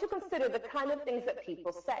 You've got to consider the kind of things that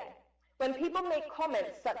people say. When people make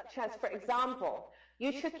comments such as, for example,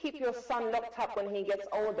 you should keep your son locked up when he gets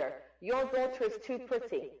older, your daughter is too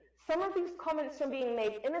pretty. Some of these comments are being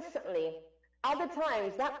made innocently, Other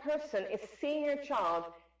times, that person is seeing your child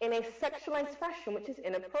in a sexualized fashion, which is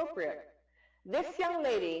inappropriate. This young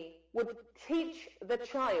lady would teach the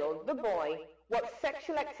child, the boy, what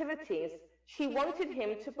sexual activities she wanted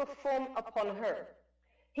him to perform upon her.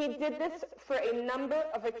 He did this for a number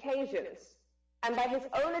of occasions, and by his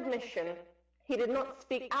own admission, he did not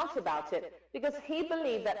speak out about it because he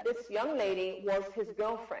believed that this young lady was his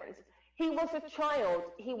girlfriend. He was a child,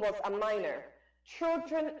 he was a minor.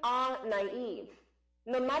 Children are naive.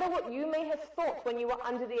 No matter what you may have thought when you were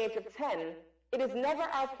under the age of 10, it is never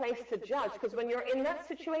our place to judge, because when you're in that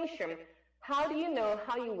situation, how do you know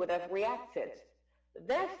how you would have reacted?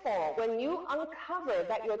 Therefore, when you uncover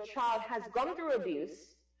that your child has gone through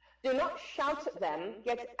abuse, do not shout at them,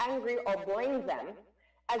 get angry, or blame them.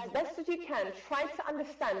 As best as you can, try to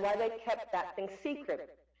understand why they kept that thing secret.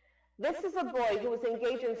 This is a boy who was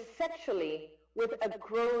engaging sexually with a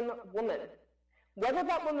grown woman. Whether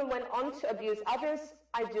that woman went on to abuse others,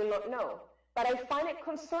 I do not know. But I find it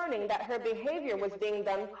concerning that her behavior was being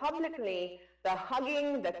done publicly, the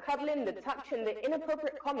hugging, the cuddling, the touching, the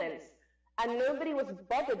inappropriate comments, and nobody was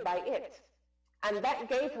bothered by it. And that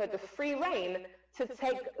gave her the free rein to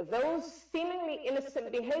take those seemingly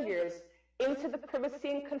innocent behaviors into the privacy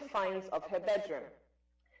and confines of her bedroom.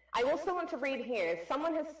 I also want to read here,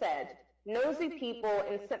 someone has said, nosy people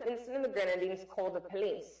in St. Vincent and the Grenadines call the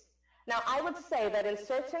police. Now, I would say that in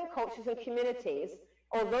certain cultures and communities,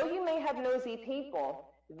 although you may have nosy people,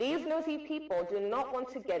 these nosy people do not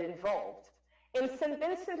want to get involved. In St.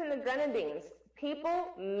 Vincent and the Grenadines, people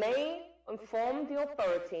may inform the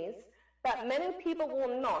authorities, but many people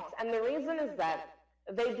will not, and the reason is that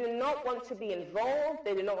they do not want to be involved,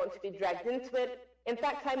 they do not want to be dragged into it. In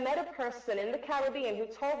fact, I met a person in the Caribbean who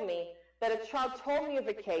told me that a child told me of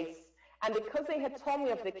a case, and because they had told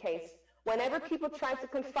me of the case, whenever people tried to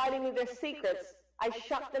confide in me their secrets, I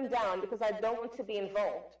shut them down because I don't want to be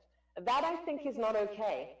involved. That, I think, is not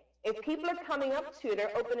okay. If people are coming up to you,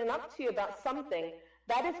 they're opening up to you about something,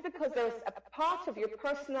 that is because there's a part of your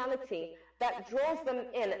personality that draws them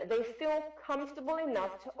in. They feel comfortable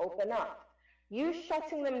enough to open up. You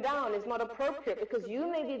shutting them down is not appropriate because you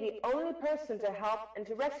may be the only person to help and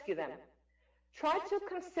to rescue them. Try to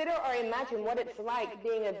consider or imagine what it's like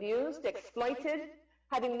being abused, exploited,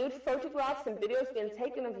 having nude photographs and videos being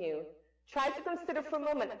taken of you. Try to consider for a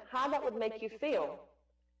moment how that would make you feel,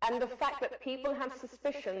 and the fact that people have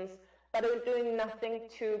suspicions that are doing nothing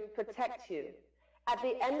to protect you. At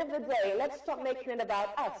the end of the day, let's stop making it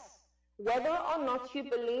about us. Whether or not you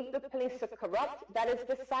believe the police are corrupt, that is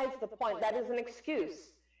besides the point. That is an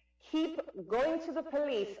excuse. Keep going to the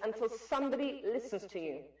police until somebody listens to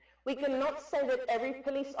you. We cannot say that every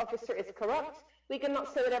police officer is corrupt. We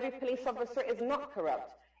cannot say that every police officer is not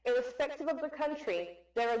corrupt. Irrespective of the country,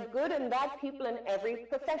 there are good and bad people in every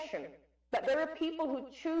profession. But there are people who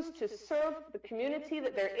choose to serve the community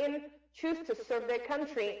that they're in, choose to serve their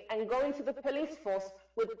country, and go into the police force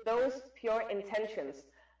with those pure intentions.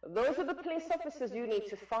 Those are the police officers you need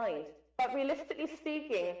to find. But realistically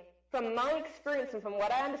speaking, from my experience and from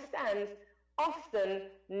what I understand, often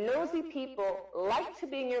nosy people like to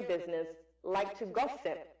be in your business, like to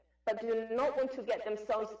gossip, but do not want to get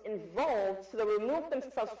themselves involved, so they remove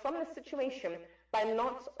themselves from the situation by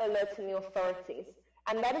not alerting the authorities.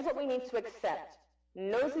 And that is what we need to accept.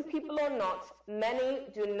 Nosy people or not, many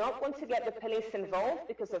do not want to get the police involved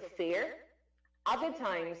because of fear. Other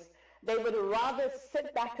times, they would rather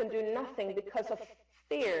sit back and do nothing because of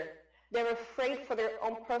fear. They're afraid for their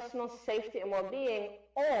own personal safety and well-being,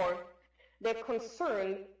 or they're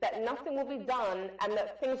concerned that nothing will be done and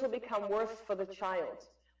that things will become worse for the child.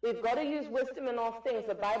 We've got to use wisdom in all things.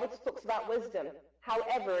 The Bible talks about wisdom.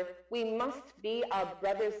 However, we must be our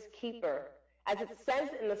brother's keeper. As it says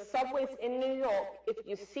in the subways in New York, if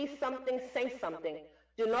you see something, say something.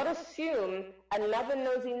 Do not assume another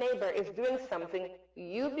nosy neighbor is doing something.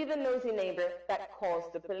 You be the nosy neighbor that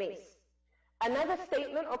calls the police. Another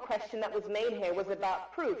statement or question that was made here was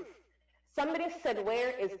about proof. Somebody said,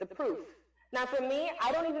 where is the proof? Now for me,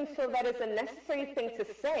 I don't even feel that is a necessary thing to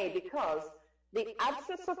say, because the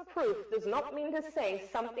absence of proof does not mean to say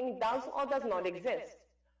something does or does not exist.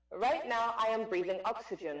 Right now, I am breathing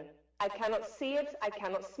oxygen. I cannot see it, I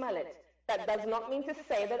cannot smell it. That does not mean to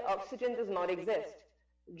say that oxygen does not exist.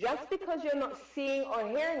 Just because you're not seeing or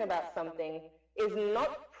hearing about something is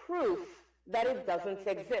not proof that it doesn't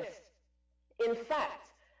exist. In fact,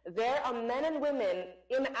 there are men and women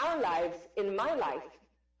in our lives, in my life,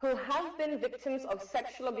 who have been victims of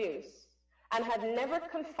sexual abuse and have never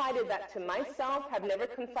confided that to myself, have never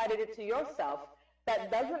confided it to yourself.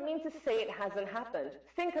 That doesn't mean to say it hasn't happened.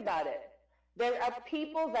 Think about it. There are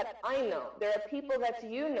people that I know, there are people that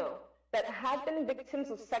you know, that have been victims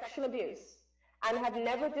of sexual abuse and have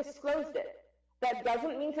never disclosed it. That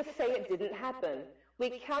doesn't mean to say it didn't happen. We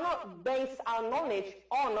cannot base our knowledge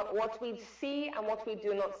on what we see and what we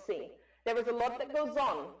do not see. There is a lot that goes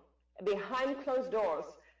on behind closed doors.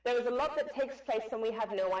 There is a lot that takes place and we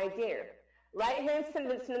have no idea. Right here in St.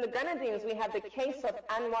 Vincent and the Grenadines, we have the case of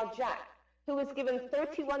Anwar Jack, who was given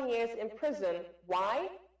 31 years in prison. Why?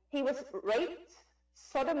 He was raped,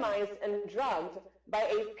 sodomized, and drugged by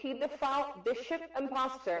a pedophile bishop and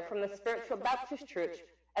pastor from the Spiritual Baptist Church,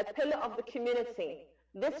 a pillar of the community.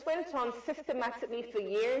 This went on systematically for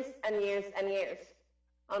years and years and years.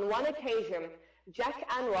 On one occasion, Jack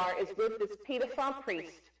Anwar is with this pedophile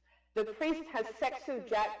priest. The priest has sex with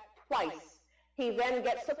Jack twice. He then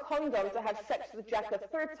gets a condom to have sex with Jack a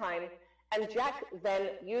third time, and Jack then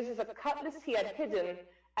uses a cutlass he had hidden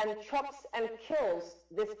and chops and kills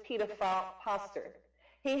this pedophile pastor.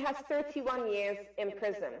 He has 31 years in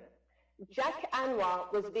prison. Jack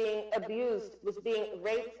Anwar was being abused, was being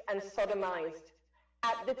raped and sodomized.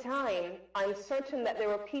 At the time, I'm certain that there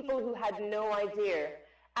were people who had no idea.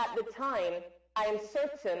 At the time, I am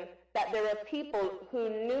certain that there are people who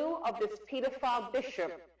knew of this pedophile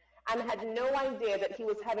bishop and had no idea that he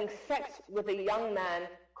was having sex with a young man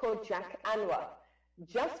called Jack Anwar.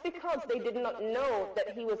 Just because they did not know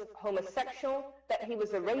that he was homosexual, that he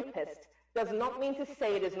was a rapist, does not mean to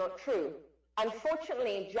say it is not true.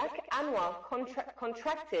 Unfortunately, Jack Anwar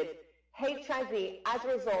contracted HIV as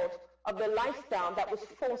a result of the lifestyle that was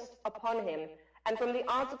forced upon him. And from the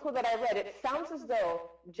article that I read, it sounds as though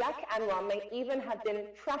Jack Anwar may even have been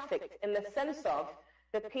trafficked, in the sense of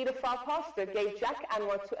the pedophile pastor gave Jack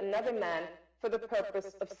Anwar to another man for the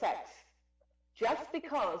purpose of sex. Just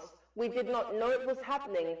because we did not know it was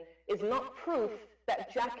happening is not proof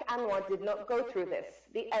that Jack Anwar did not go through this.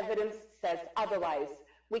 The evidence says otherwise.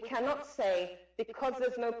 We cannot say because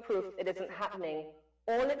there's no proof it isn't happening.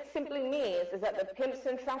 All it simply means is that the pimps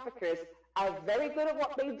and traffickers are very good at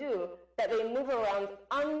what they do, that they move around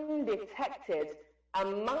undetected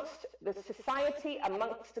amongst the society,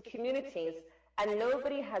 amongst the communities, and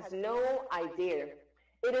nobody has no idea.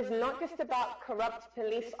 It is not just about corrupt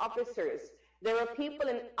police officers. There are people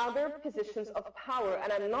in other positions of power,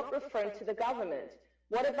 and I'm not referring to the government.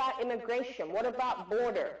 What about immigration? What about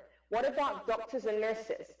border? What about doctors and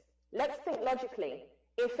nurses? Let's think logically.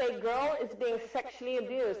 If a girl is being sexually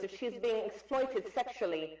abused, if she's being exploited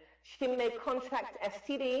sexually, she may contract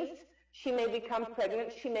STDs, she may become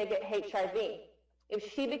pregnant, she may get HIV.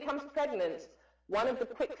 If she becomes pregnant, one of the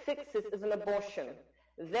quick fixes is an abortion.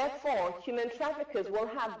 Therefore, human traffickers will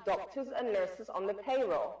have doctors and nurses on the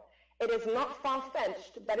payroll. It is not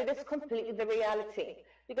far-fetched, but it is completely the reality.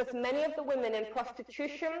 Because many of the women in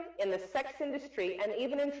prostitution, in the sex industry, and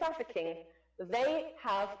even in trafficking, they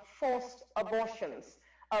have forced abortions.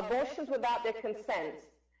 Abortions without their consent.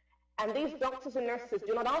 And these doctors and nurses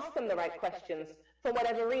do not ask them the right questions for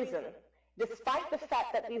whatever reason. Despite the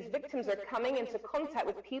fact that these victims are coming into contact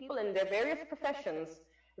with people in their various professions,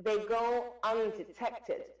 they go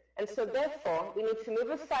undetected. And so therefore, we need to move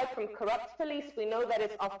aside from corrupt police. We know that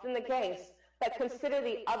is often the case, but consider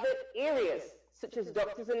the other areas, such as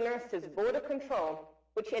doctors and nurses, border control,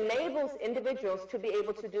 which enables individuals to be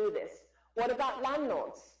able to do this. What about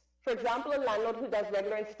landlords? For example, a landlord who does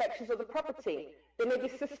regular inspections of the property. There may be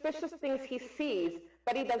suspicious things he sees,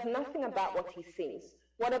 but he does nothing about what he sees.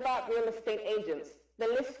 What about real estate agents? The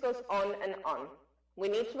list goes on and on. We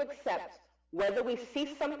need to accept whether we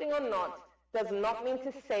see something or not does not mean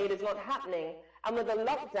to say it is not happening. And with a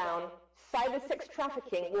lockdown, cyber sex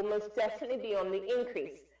trafficking will most definitely be on the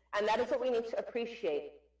increase. And that is what we need to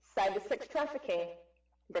appreciate. Cyber sex trafficking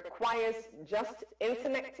requires just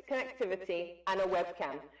internet connectivity and a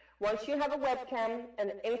webcam. Once you have a webcam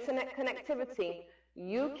and internet connectivity,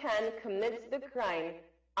 you can commit the crime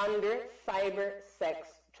under cyber sex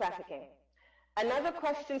trafficking. Another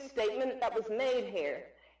question statement that was made here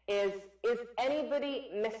is anybody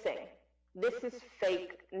missing? This is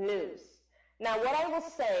fake news. Now, what I will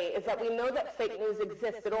say is that we know that fake news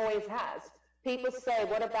exists. It always has. People say,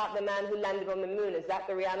 what about the man who landed on the moon? Is that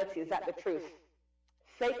the reality? Is that the truth?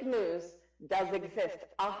 Fake news does exist,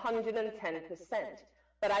 110%.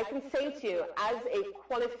 But I can say to you, as a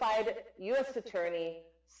qualified U.S. attorney,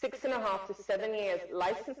 6.5 to 7 years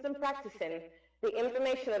licensed and practicing, the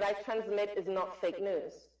information that I transmit is not fake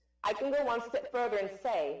news. I can go one step further and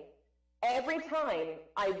say, every time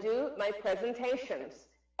I do my presentations,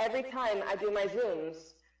 every time I do my Zooms,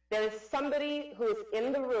 there is somebody who is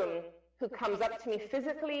in the room who comes up to me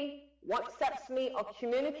physically, WhatsApps me, or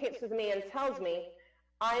communicates with me and tells me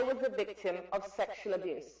I was a victim of sexual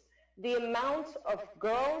abuse. the amount of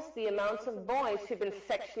girls, the amount of boys who've been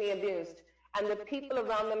sexually abused, and the people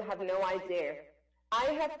around them have no idea. I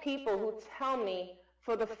have people who tell me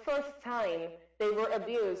for the first time they were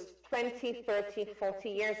abused 20, 30, 40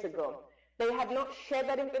 years ago. They have not shared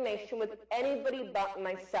that information with anybody but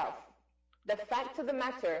myself. The fact of the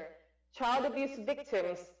matter, child abuse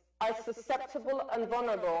victims are susceptible and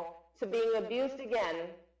vulnerable to being abused again,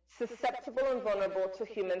 susceptible and vulnerable to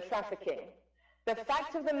human trafficking. The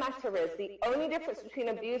fact of the matter is the only difference between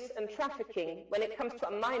abuse and trafficking when it comes to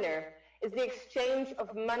a minor is the exchange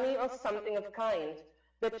of money or something of kind.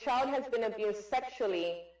 The child has been abused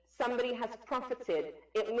sexually, somebody has profited,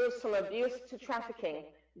 it moves from abuse to trafficking.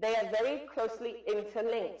 They are very closely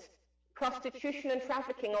interlinked. Prostitution and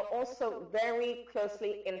trafficking are also very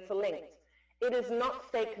closely interlinked. It is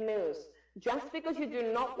not fake news. Just because you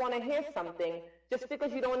do not want to hear something, just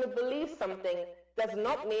because you don't want to believe something, does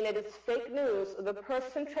not mean it is fake news or the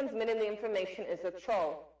person transmitting the information is a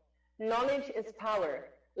troll. Knowledge is power.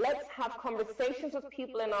 Let's have conversations with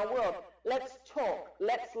people in our world. Let's talk,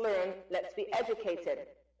 let's learn, let's be educated.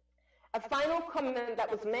 A final comment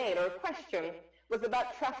that was made, or a question, was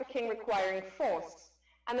about trafficking requiring force.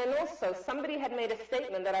 And then also, somebody had made a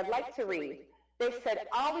statement that I'd like to read. They said,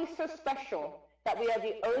 are we so special that we are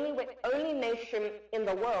the only nation in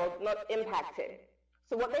the world not impacted?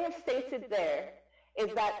 So what they have stated there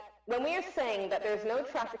is that when we are saying that there's no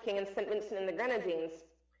trafficking in St. Vincent and the Grenadines,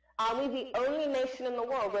 are we the only nation in the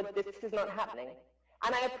world where this is not happening?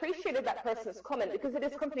 And I appreciated that person's comment because it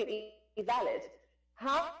is completely valid.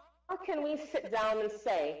 How can we sit down and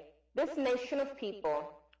say, this nation of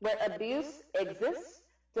people where abuse exists,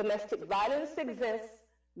 domestic violence exists,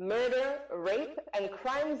 murder, rape, and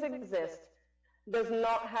crimes exist, does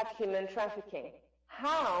not have human trafficking?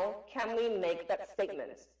 How can we make that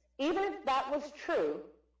statement? Even if that was true,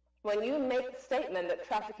 when you make the statement that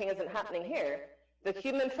trafficking isn't happening here, the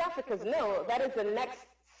human traffickers know that is the next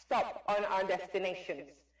stop on our destinations.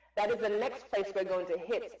 That is the next place we're going to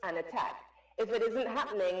hit and attack. If it isn't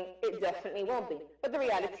happening, it definitely won't be. But the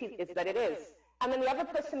reality is that it is. And then the other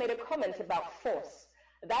person made a comment about force.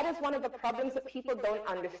 That is one of the problems that people don't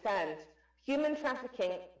understand. Human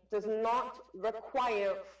trafficking does not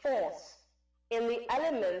require force. In the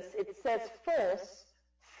elements, it says force,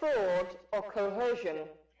 fraud, or coercion.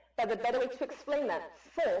 But the better way to explain that,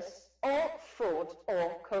 force, or fraud,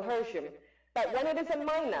 or coercion. But when it is a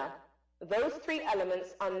minor, those three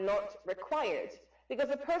elements are not required. Because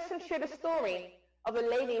a person shared a story of a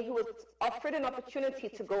lady who was offered an opportunity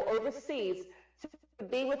to go overseas to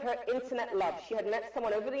be with her internet love. She had met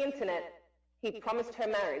someone over the internet. He promised her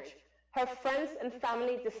marriage. Her friends and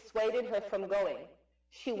family dissuaded her from going.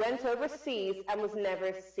 She went overseas and was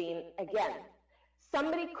never seen again.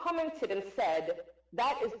 Somebody commented and said,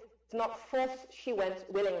 that is not force, she went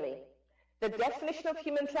willingly. The definition of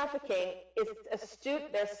human trafficking is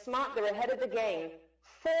astute, they're smart, they're ahead of the game.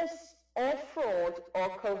 Force or fraud or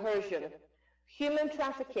coercion. Human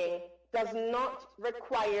trafficking does not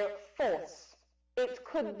require force. It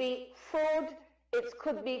could be fraud, it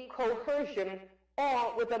could be coercion,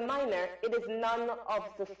 or with a minor, it is none of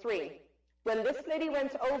the three. When this lady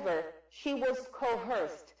went over, she was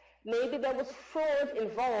coerced. Maybe there was fraud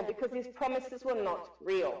involved because these promises were not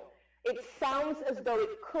real. It sounds as though it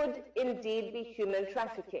could indeed be human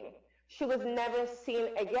trafficking. She was never seen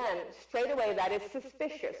again. Straight away, that is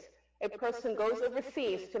suspicious. A person goes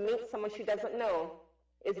overseas to meet someone she doesn't know,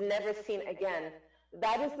 is never seen again.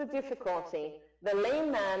 That is the difficulty. The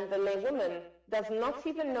layman, the laywoman, does not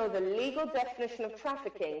even know the legal definition of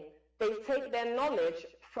trafficking. They take their knowledge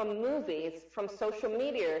from movies, from social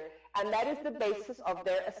media, and that is the basis of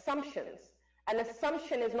their assumptions. An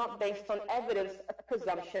assumption is not based on evidence, a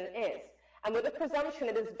presumption is. And with a presumption,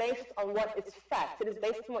 it is based on what is fact. It is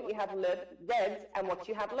based on what you have read and what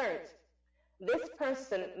you have learned. This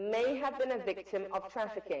person may have been a victim of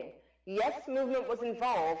trafficking. Yes, movement was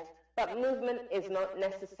involved, but movement is not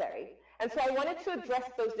necessary. And so I wanted to address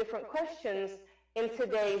those different questions in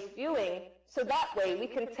today's viewing, so that way we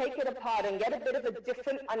can take it apart and get a bit of a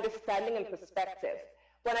different understanding and perspective.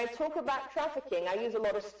 When I talk about trafficking, I use a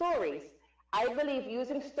lot of stories. I believe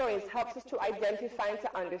using stories helps us to identify and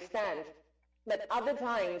to understand. But other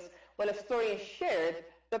times, when a story is shared,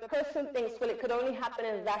 the person thinks, well, it could only happen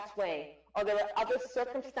in that way, or there are other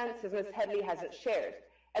circumstances Ms. Headley hasn't shared.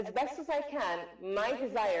 As best as I can, my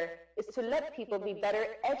desire is to let people be better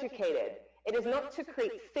educated. It is not to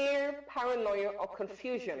create fear, paranoia, or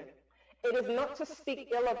confusion. It is not to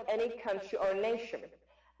speak ill of any country or nation.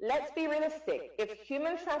 Let's be realistic. If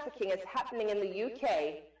human trafficking is happening in the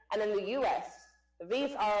UK and in the US,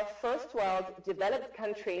 these are first world developed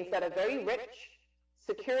countries that are very rich,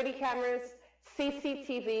 security cameras,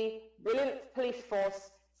 CCTV, brilliant police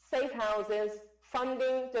force, safe houses,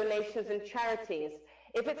 funding, donations, and charities.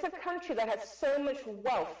 If it's a country that has so much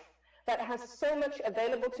wealth, that has so much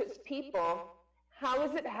available to its people, how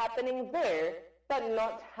is it happening there but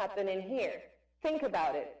not happening here? Think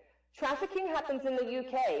about it. Trafficking happens in the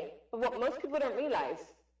UK, but what most people don't realize,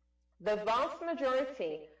 the vast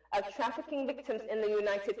majority of trafficking victims in the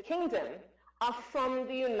United Kingdom are from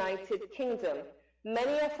the United Kingdom.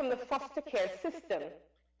 Many are from the foster care system,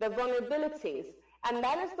 the vulnerabilities, and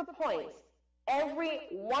that is the point. Every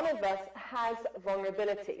one of us has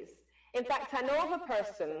vulnerabilities. In fact, I know of a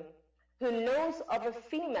person who knows of a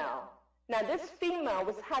female. Now, this female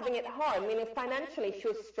was having it hard, meaning financially she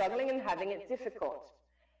was struggling and having it difficult.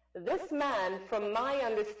 This man, from my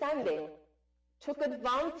understanding, took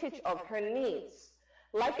advantage of her needs.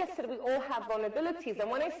 Like I said, we all have vulnerabilities,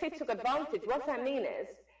 and when I say took advantage, what I mean is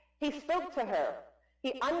he spoke to her.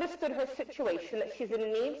 He understood her situation, that she's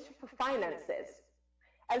in need for finances.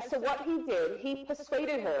 And so what he did, he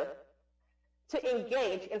persuaded her to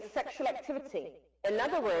engage in sexual activity. In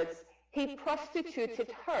other words, he prostituted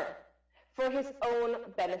her for his own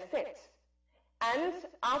benefit. And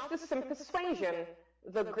after some persuasion,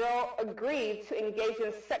 the girl agreed to engage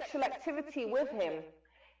in sexual activity with him.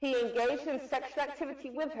 He engaged in sexual activity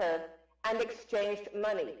with her and exchanged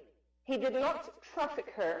money. He did not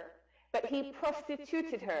traffic her, but he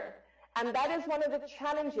prostituted her. And that is one of the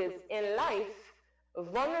challenges in life.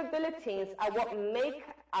 Vulnerabilities are what make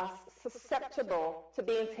us susceptible to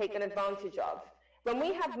being taken advantage of. When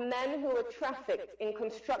we have men who are trafficked in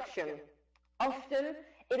construction, often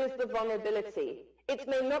it is the vulnerability. It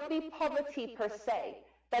may not be poverty per se,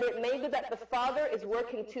 but it may be that the father is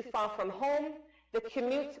working too far from home. The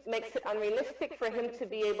commute makes it unrealistic for him to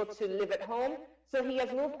be able to live at home. So he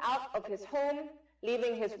has moved out of his home,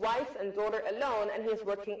 leaving his wife and daughter alone, and he is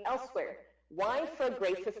working elsewhere. Why? For a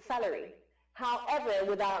greater salary. However,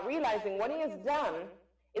 without realizing what he has done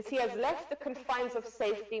is he has left the confines of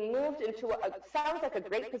safety, moved into what sounds like a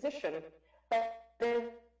great position, but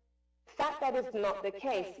the fact that is not the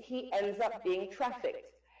case, he ends up being trafficked.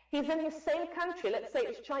 He's in his same country, let's say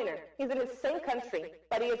it's China. He's in his same country,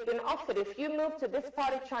 but he has been offered, if you move to this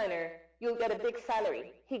part of China, you'll get a big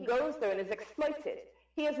salary. He goes there and is exploited.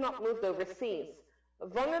 He has not moved overseas.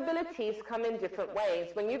 Vulnerabilities come in different ways.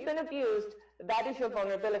 When you've been abused, that is your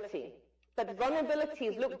vulnerability. But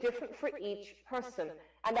vulnerabilities look different for each person.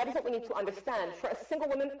 And that is what we need to understand. For a single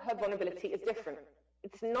woman, her vulnerability is different.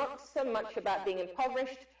 It's not so much about being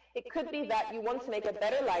impoverished. It could be that you want to make a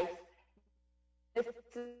better life. This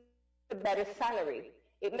is a better salary.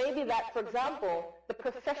 It may be that, for example, the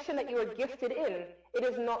profession that you are gifted in, it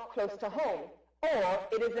is not close to home, or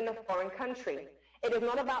it is in a foreign country. It is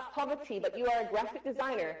not about poverty, but you are a graphic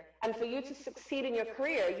designer, and for you to succeed in your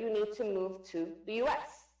career, you need to move to the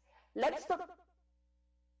US. Let's look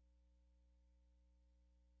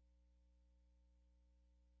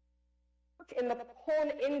in the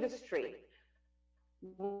porn industry.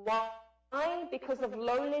 Why? Because of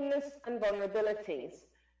loneliness and vulnerabilities.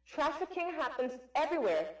 Trafficking happens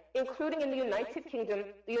everywhere, including in the United Kingdom,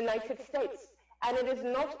 the United States, and it is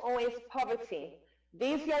not always poverty.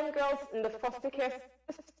 These young girls in the foster care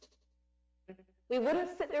system, we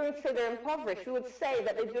wouldn't sit there and say they're impoverished. We would say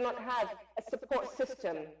that they do not have a support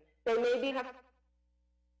system. They maybe have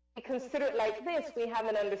to consider it like this. We have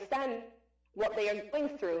an understanding what they are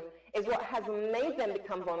going through is what has made them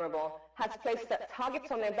become vulnerable, has placed that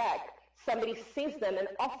target on their back. Somebody sees them and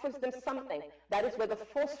offers them something. That is where the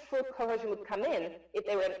forceful coercion would come in if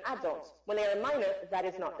they were an adult. When they are a minor, that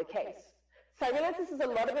is not the case. So I realize this is a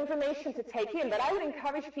lot of information to take in, but I would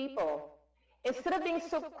encourage people, instead of being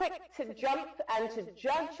so quick to jump and to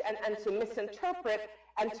judge and to misinterpret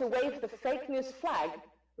and to wave the fake news flag,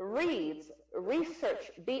 read,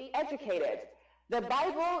 research, be educated. The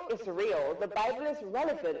Bible is real. The Bible is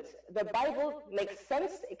relevant. The Bible makes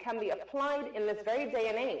sense. It can be applied in this very day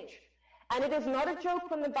and age. And it is not a joke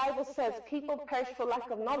when the Bible says people perish for lack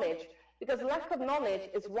of knowledge, because lack of knowledge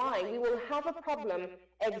is why we will have a problem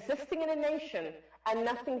existing in a nation and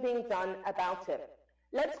nothing being done about it.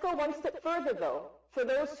 Let's go one step further, though. For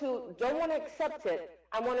those who don't want to accept it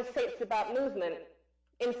and want to say it's about movement,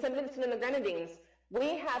 in St. Vincent and the Grenadines,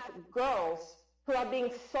 we have girls who are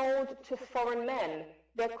being sold to foreign men.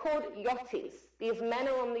 They're called yachties. These men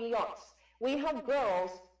are on the yachts. We have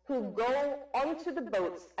girls who go onto the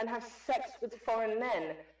boats and have sex with foreign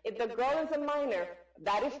men. If the girl is a minor,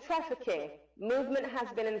 that is trafficking. Movement has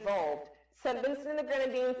been involved. St. Vincent and the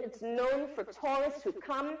Grenadines, it's known for tourists who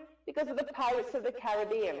come because of the Pirates of the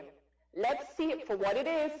Caribbean. Let's see it for what it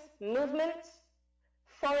is: movement,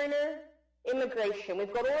 foreigner, immigration.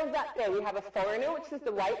 We've got all of that there. We have a foreigner, which is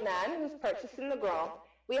the white man who's purchasing the girl.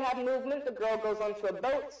 We have movement, the girl goes onto a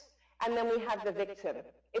boat, and then we have the victim.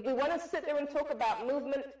 If we want to sit there and talk about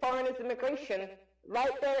movement, foreigners, immigration,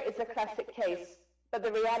 right there is a classic case. But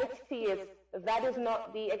the reality is that is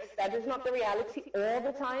not the reality all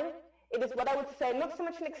the time. It is what I would say, not so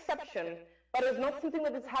much an exception, but it's not something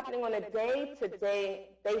that is happening on a day-to-day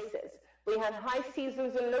basis. We have high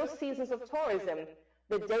seasons and low seasons of tourism.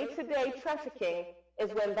 The day-to-day trafficking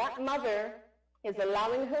is when that mother is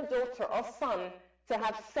allowing her daughter or son to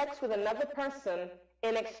have sex with another person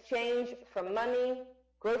in exchange for money,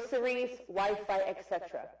 groceries, Wi-Fi,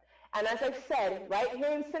 etc. And as I've said, right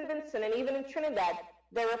here in St. Vincent and even in Trinidad,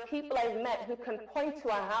 there are people I've met who can point to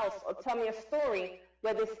a house or tell me a story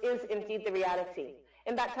where this is indeed the reality.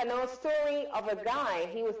 In fact, I know a story of a guy,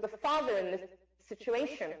 he was the father in this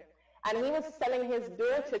situation, and he was selling his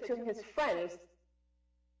daughter to his friends.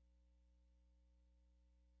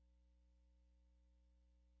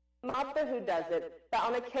 Mother who does it, but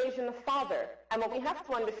on occasion the father. And what we have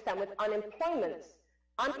to understand with unemployment,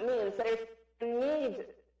 means that if you need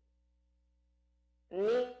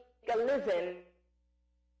a living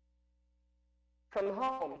from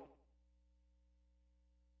home.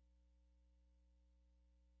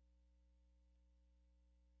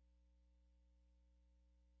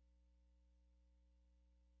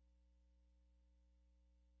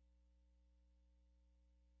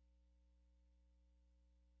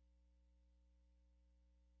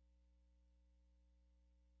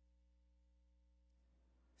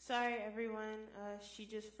 Sorry, everyone. She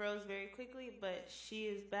just froze very quickly, but she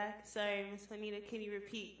is back. Sorry, Miss Juanita. Can you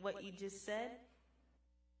repeat what you just said?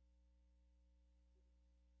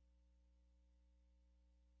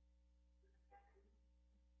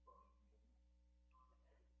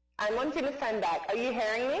 I'm wondering if I'm back. Are you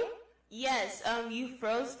hearing me? Yes. You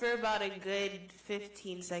froze for about a good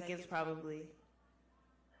 15 seconds, probably.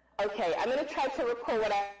 Okay, I'm going to try to recall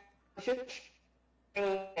what I was just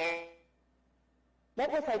saying there. What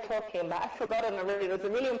was I talking about? I've forgotten already. It was a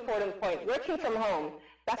really important point. Working from home,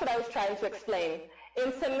 that's what I was trying to explain.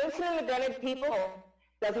 In St. Vincent and the Grenadines, people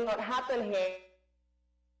does not happen here.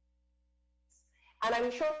 And I'm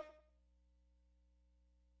sure,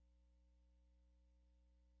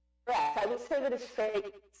 I would say that it's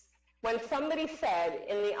fake. When somebody said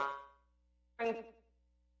in the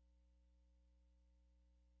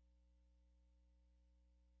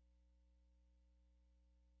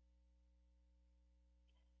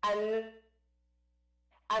and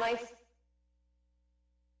I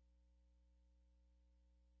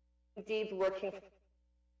indeed working.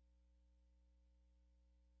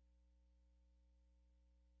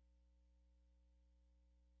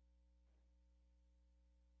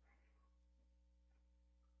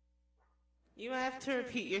 You might have to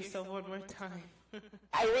repeat yourself one more time.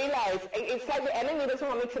 I realize it's like the enemy doesn't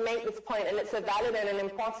want me to make this point, and it's a valid and an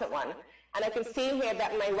important one. And I can see here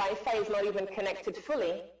that my Wi-Fi is not even connected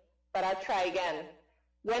fully, but I'll try again.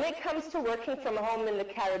 When it comes to working from home in the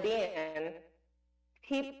Caribbean,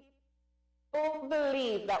 people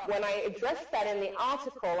believe that when I address that in the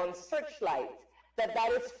article on Searchlight, that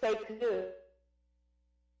is fake news,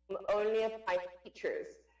 only apply to teachers.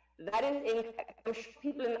 That is incorrect. I'm sure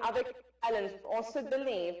people in other islands also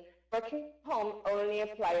believe working from home only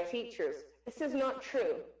apply to teachers. This is not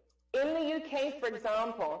true. In the UK, for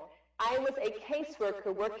example, I was a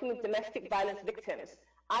caseworker working with domestic violence victims.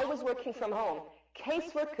 I was working from home.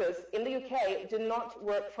 Caseworkers in the UK do not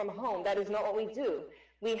work from home. That is not what we do.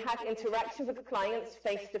 We have interactions with clients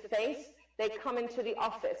face to face. They come into the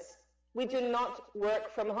office. We do not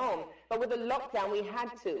work from home. But with the lockdown, we had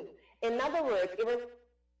to. In other words,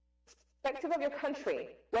 irrespective of your country,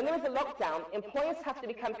 when there is a lockdown, employers have to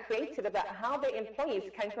become creative about how their employees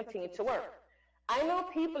can continue to work. I know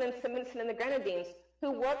people in St. Vincent and the Grenadines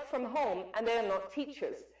who work from home and they are not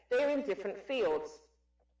teachers. They are in different fields.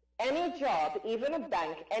 Any job, even a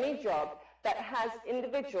bank, any job that has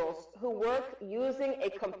individuals who work using a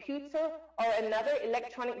computer or another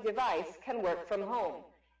electronic device can work from home.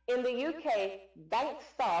 In the UK, bank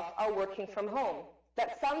staff are working from home.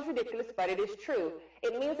 That sounds ridiculous, but it is true.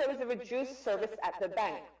 It means there is a reduced service at the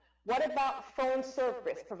bank. What about phone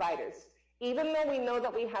service providers? Even though we know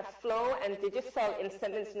that we have Flow and Digicel in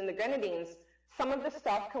St. Vincent and the Grenadines, some of the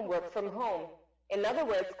staff can work from home. In other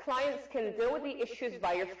words, clients can deal with the issues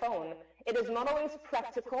via phone. It is not always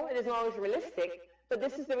practical, it is not always realistic, but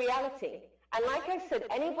this is the reality. And like I said,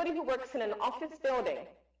 anybody who works in an office building,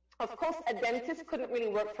 of course a dentist couldn't really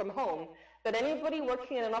work from home, but anybody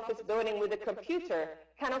working in an office building with a computer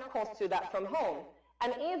can of course do that from home.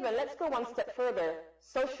 And even, let's go one step further,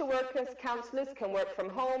 social workers, counselors can work from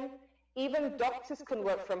home. Even doctors can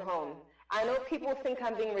work from home. I know people think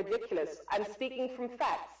I'm being ridiculous. I'm speaking from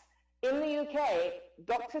facts. In the UK,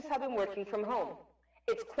 doctors have been working from home.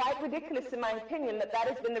 It's quite ridiculous, in my opinion, that that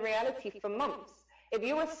has been the reality for months. If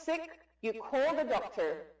you are sick, you call the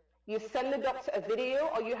doctor, you send the doctor a video,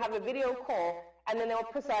 or you have a video call, and then they'll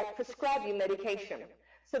prescribe you medication.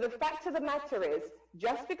 So the fact of the matter is,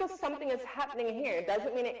 just because something is happening here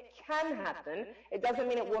doesn't mean it can happen, it doesn't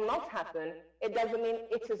mean it will not happen, it doesn't mean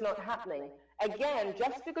it is not happening. Again,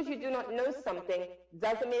 just because you do not know something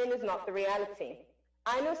doesn't mean it is not the reality.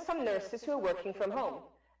 I know some nurses who are working from home.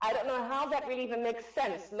 I don't know how that really even makes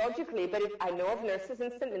sense logically, but I know of nurses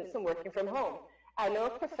in St. Vincent working from home. I know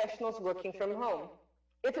of professionals working from home.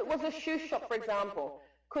 If it was a shoe shop, for example,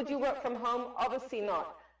 could you work from home? Obviously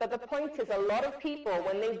not. But the point is, a lot of people,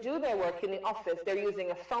 when they do their work in the office, they're using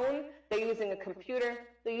a phone, they're using a computer,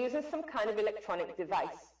 they're using some kind of electronic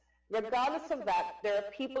device. Regardless of that, there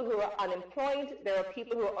are people who are unemployed, there are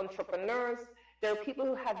people who are entrepreneurs, there are people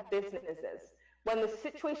who have businesses. When the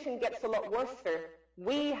situation gets a lot worse,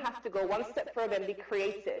 we have to go one step further and be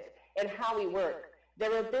creative in how we work.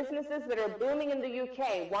 There are businesses that are booming in the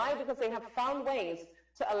UK. Why? Because they have found ways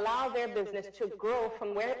to allow their business to grow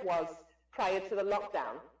from where it was prior to the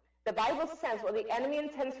lockdown. The Bible says what the enemy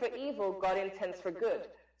intends for evil, God intends for good.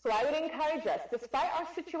 So I would encourage us, despite our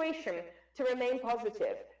situation, to remain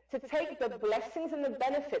positive, to take the blessings and the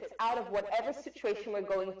benefits out of whatever situation we're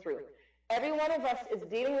going through. Every one of us is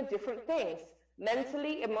dealing with different things.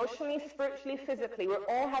 Mentally, emotionally, spiritually, physically, we're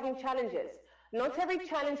all having challenges. Not every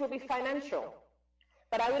challenge will be financial.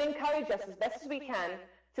 But I would encourage us as best as we can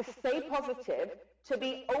to stay positive, to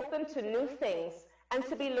be open to new things, and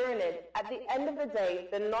to be learned. At the end of the day,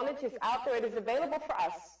 the knowledge is out there. It is available for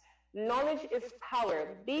us. Knowledge is power.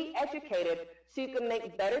 Be educated so you can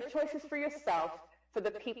make better choices for yourself, for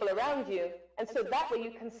the people around you, and so that way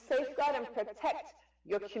you can safeguard and protect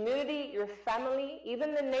your community, your family,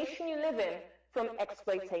 even the nation you live in from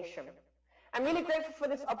exploitation. I'm really grateful for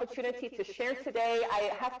this opportunity to share today.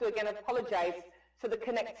 I have to again apologize for the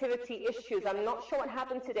connectivity issues. I'm not sure what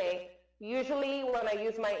happened today. Usually when I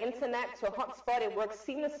use my internet to a hotspot, it works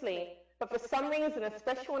seamlessly. But for some reason,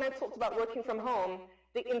 especially when I talked about working from home,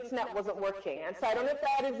 the internet wasn't working. And so I don't know if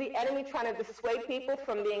that is the enemy trying to dissuade people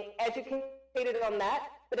from being educated on that.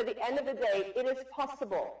 But at the end of the day, it is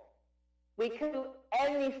possible. We can do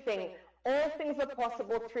anything. All things are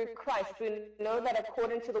possible through Christ. We know that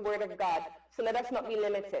according to the Word of God. So let us not be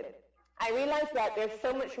limited. I realize that there's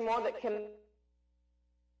so much more that can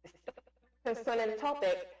concern the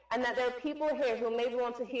topic, and that there are people here who maybe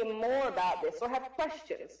want to hear more about this or have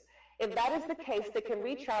questions. If that is the case, they can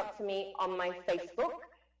reach out to me on my Facebook,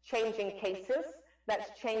 Changing Cases.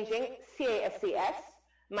 That's Changing, C-A-S-E-S.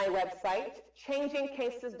 My website,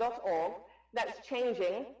 changingcases.org. That's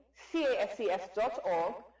Changing,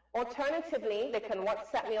 CASES.org. Alternatively, they can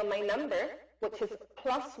WhatsApp me on my number, which is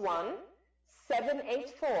 +1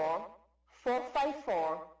 784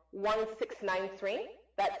 454 1693.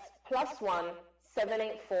 That's +1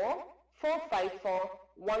 784 454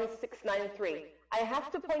 1693. I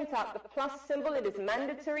have to point out the plus symbol. It is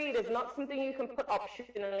mandatory. It is not something you can put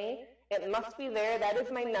optionally. It must be there. That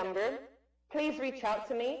is my number. Please reach out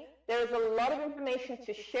to me. There is a lot of information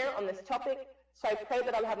to share on this topic, so I pray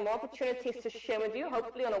that I'll have more opportunities to share with you,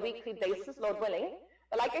 hopefully on a weekly basis, Lord willing.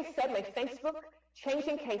 But like I said, my Facebook,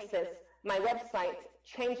 Changing Cases, my website,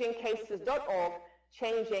 changingcases.org,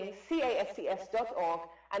 changing, CASES.org,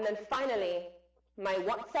 and then finally, my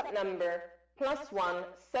WhatsApp number, +1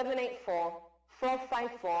 784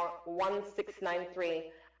 454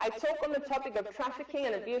 1693. I talk on the topic of trafficking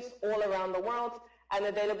and abuse all around the world. I'm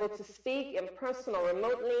available to speak in person or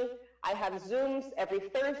remotely. I have Zooms every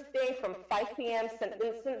Thursday from 5 p.m. St.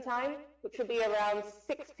 Vincent time, which will be around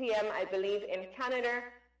 6 p.m., I believe, in Canada.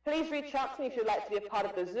 Please reach out to me if you'd like to be a part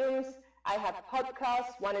of the Zooms. I have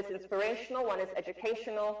podcasts. One is inspirational, one is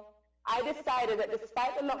educational. I decided that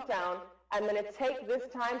despite the lockdown, I'm going to take this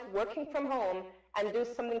time working from home and do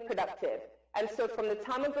something productive. And so from the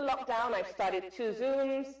time of the lockdown, I've started 2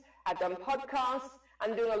 Zooms, I've done podcasts,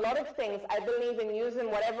 I'm doing a lot of things. I believe in using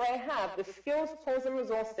whatever I have, the skills, tools, and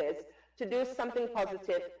resources to do something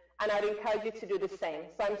positive, and I'd encourage you to do the same.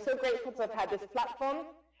 So I'm so grateful to have had this platform,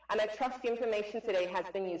 and I trust the information today has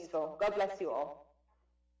been useful. God bless you all.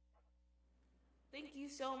 Thank you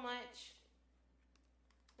so much,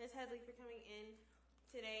 Ms. Headley, for coming in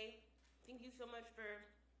today. Thank you so much for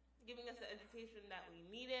giving us the education that we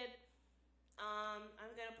needed.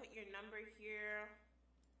 I'm going to put your number here.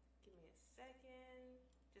 Give me a second.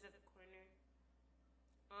 Just at the corner.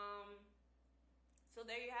 So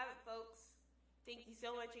there you have it, folks. Thank you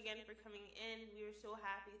so much again for coming in. We were so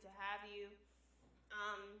happy to have you.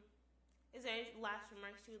 Is there any last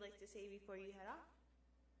remarks you would like to say before you head off?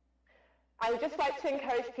 I would just like to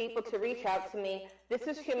encourage people to reach out to me. This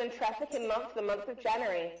is Human Trafficking Month, the month of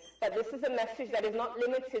January, but this is a message that is not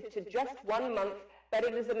limited to just 1 month, but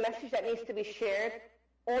it is a message that needs to be shared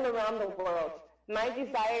all around the world. My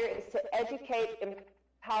desire is to educate,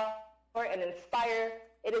 empower, and inspire.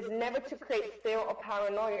 It is never to create fear or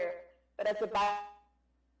paranoia, but as the Bible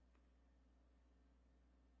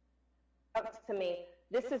up to me,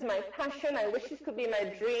 this is my passion. I wish this could be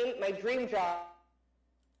my dream job.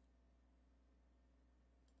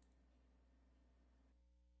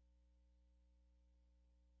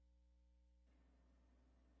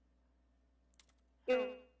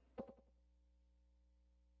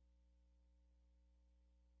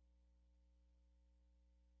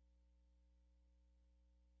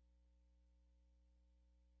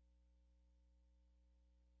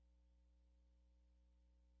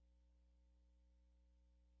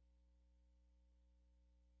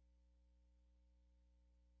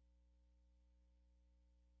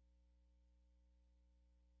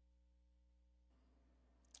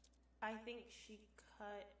 I think she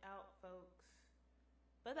cut out, folks.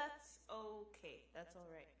 But that's okay. That's all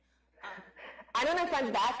right. I don't know if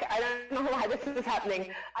I'm back. I don't know why this is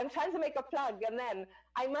happening. I'm trying to make a plug, and then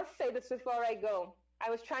I must say this before I go. I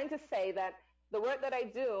was trying to say that the work that I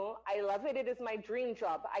do, I love it. It is my dream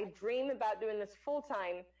job. I dream about doing this full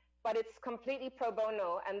time, but it's completely pro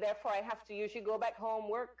bono, and therefore I have to usually go back home,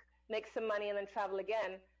 work, make some money, and then travel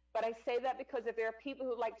again. But I say that because if there are people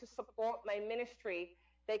who like to support my ministry,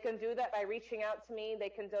 they can do that by reaching out to me. They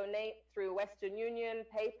can donate through Western Union,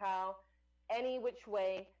 PayPal, any which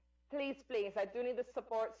way. Please, please, I do need the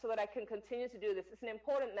support so that I can continue to do this. It's an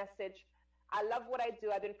important message. I love what I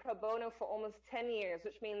do. I've been pro bono for almost 10 years,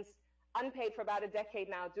 which means unpaid for about a decade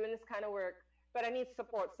now, doing this kind of work. But I need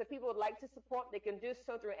support. So if people would like to support, they can do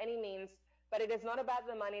so through any means. But it is not about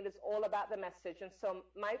the money. It is all about the message. And so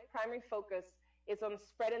my primary focus is on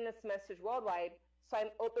spreading this message worldwide. So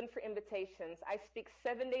I'm open for invitations. I speak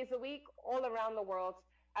 7 days a week all around the world.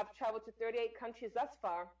 I've traveled to 38 countries thus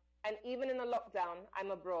far. And even in the lockdown, I'm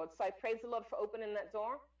abroad. So I praise the Lord for opening that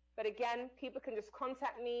door. But again, people can just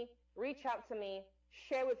contact me, reach out to me,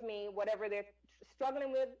 share with me whatever they're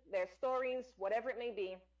struggling with, their stories, whatever it may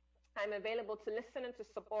be. I'm available to listen and to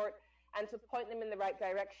support and to point them in the right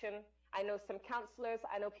direction. I know some counselors.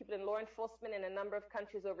 I know people in law enforcement in a number of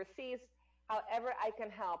countries overseas. However I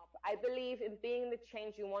can help. I believe in being the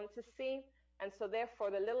change you want to see. And so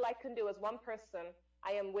therefore, the little I can do as one person,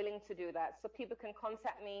 I am willing to do that. So people can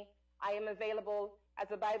contact me. I am available. As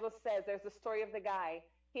the Bible says, there's the story of the guy.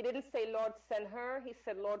 He didn't say, Lord, send her. He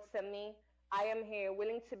said, Lord, send me. I am here,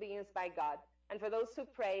 willing to be used by God. And for those who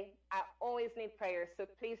pray, I always need prayers. So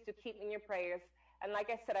please do keep me in your prayers. And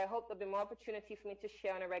like I said, I hope there'll be more opportunity for me to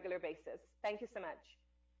share on a regular basis. Thank you so much.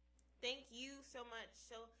 Thank you so much.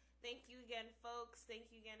 So thank you again, folks.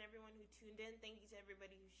 Thank you again, everyone who tuned in. Thank you to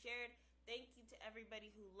everybody who shared. Thank you to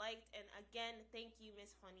everybody who liked. And again, thank you,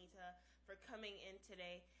 Miss Juanita, for coming in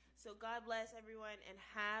today. So God bless everyone and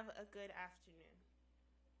have a good afternoon.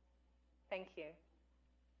 Thank you.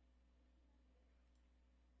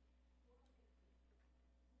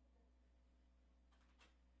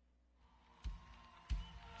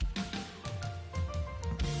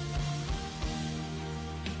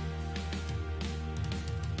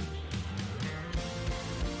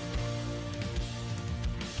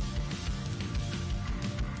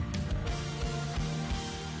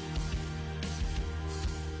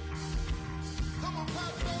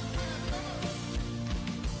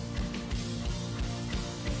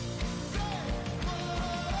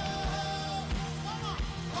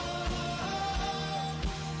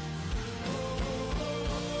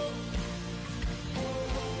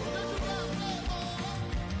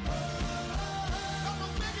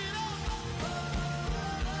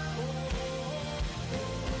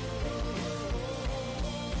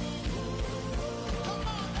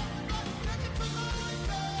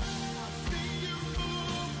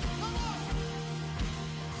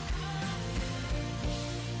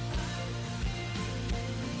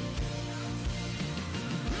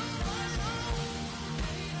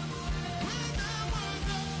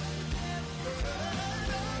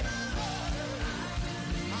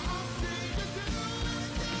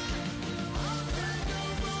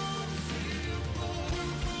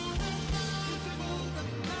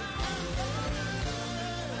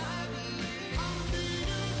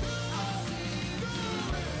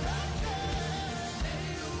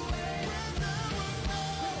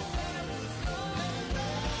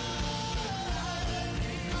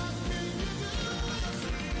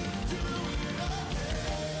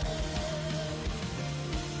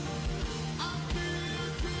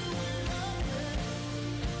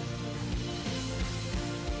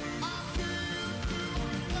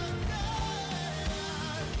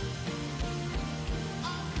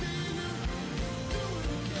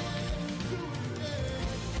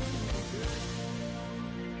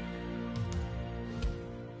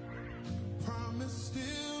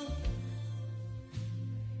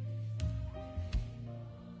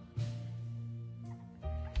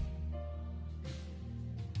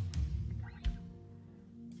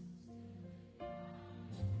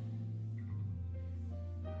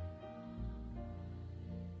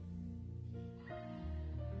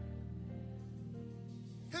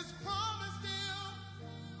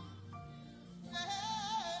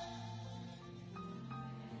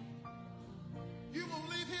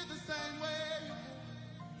 the same way.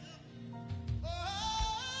 Oh,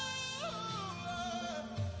 oh,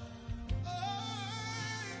 oh.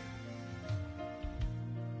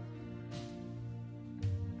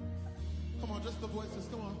 Come on, just the voices,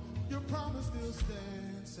 come on. Your promise still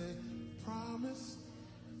stands. Say, promise.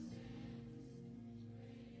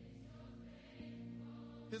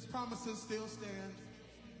 His promises still stand.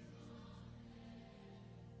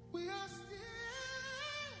 We are still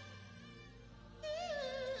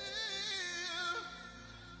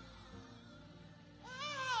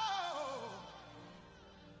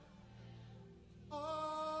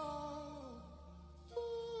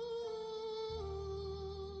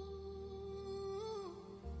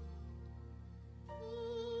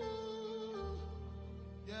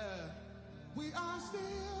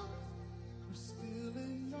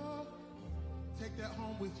that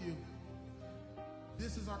home with you.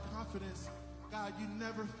 This is our confidence. God, you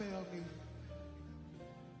never failed me.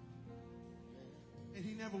 And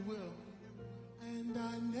he never will. And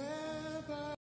I never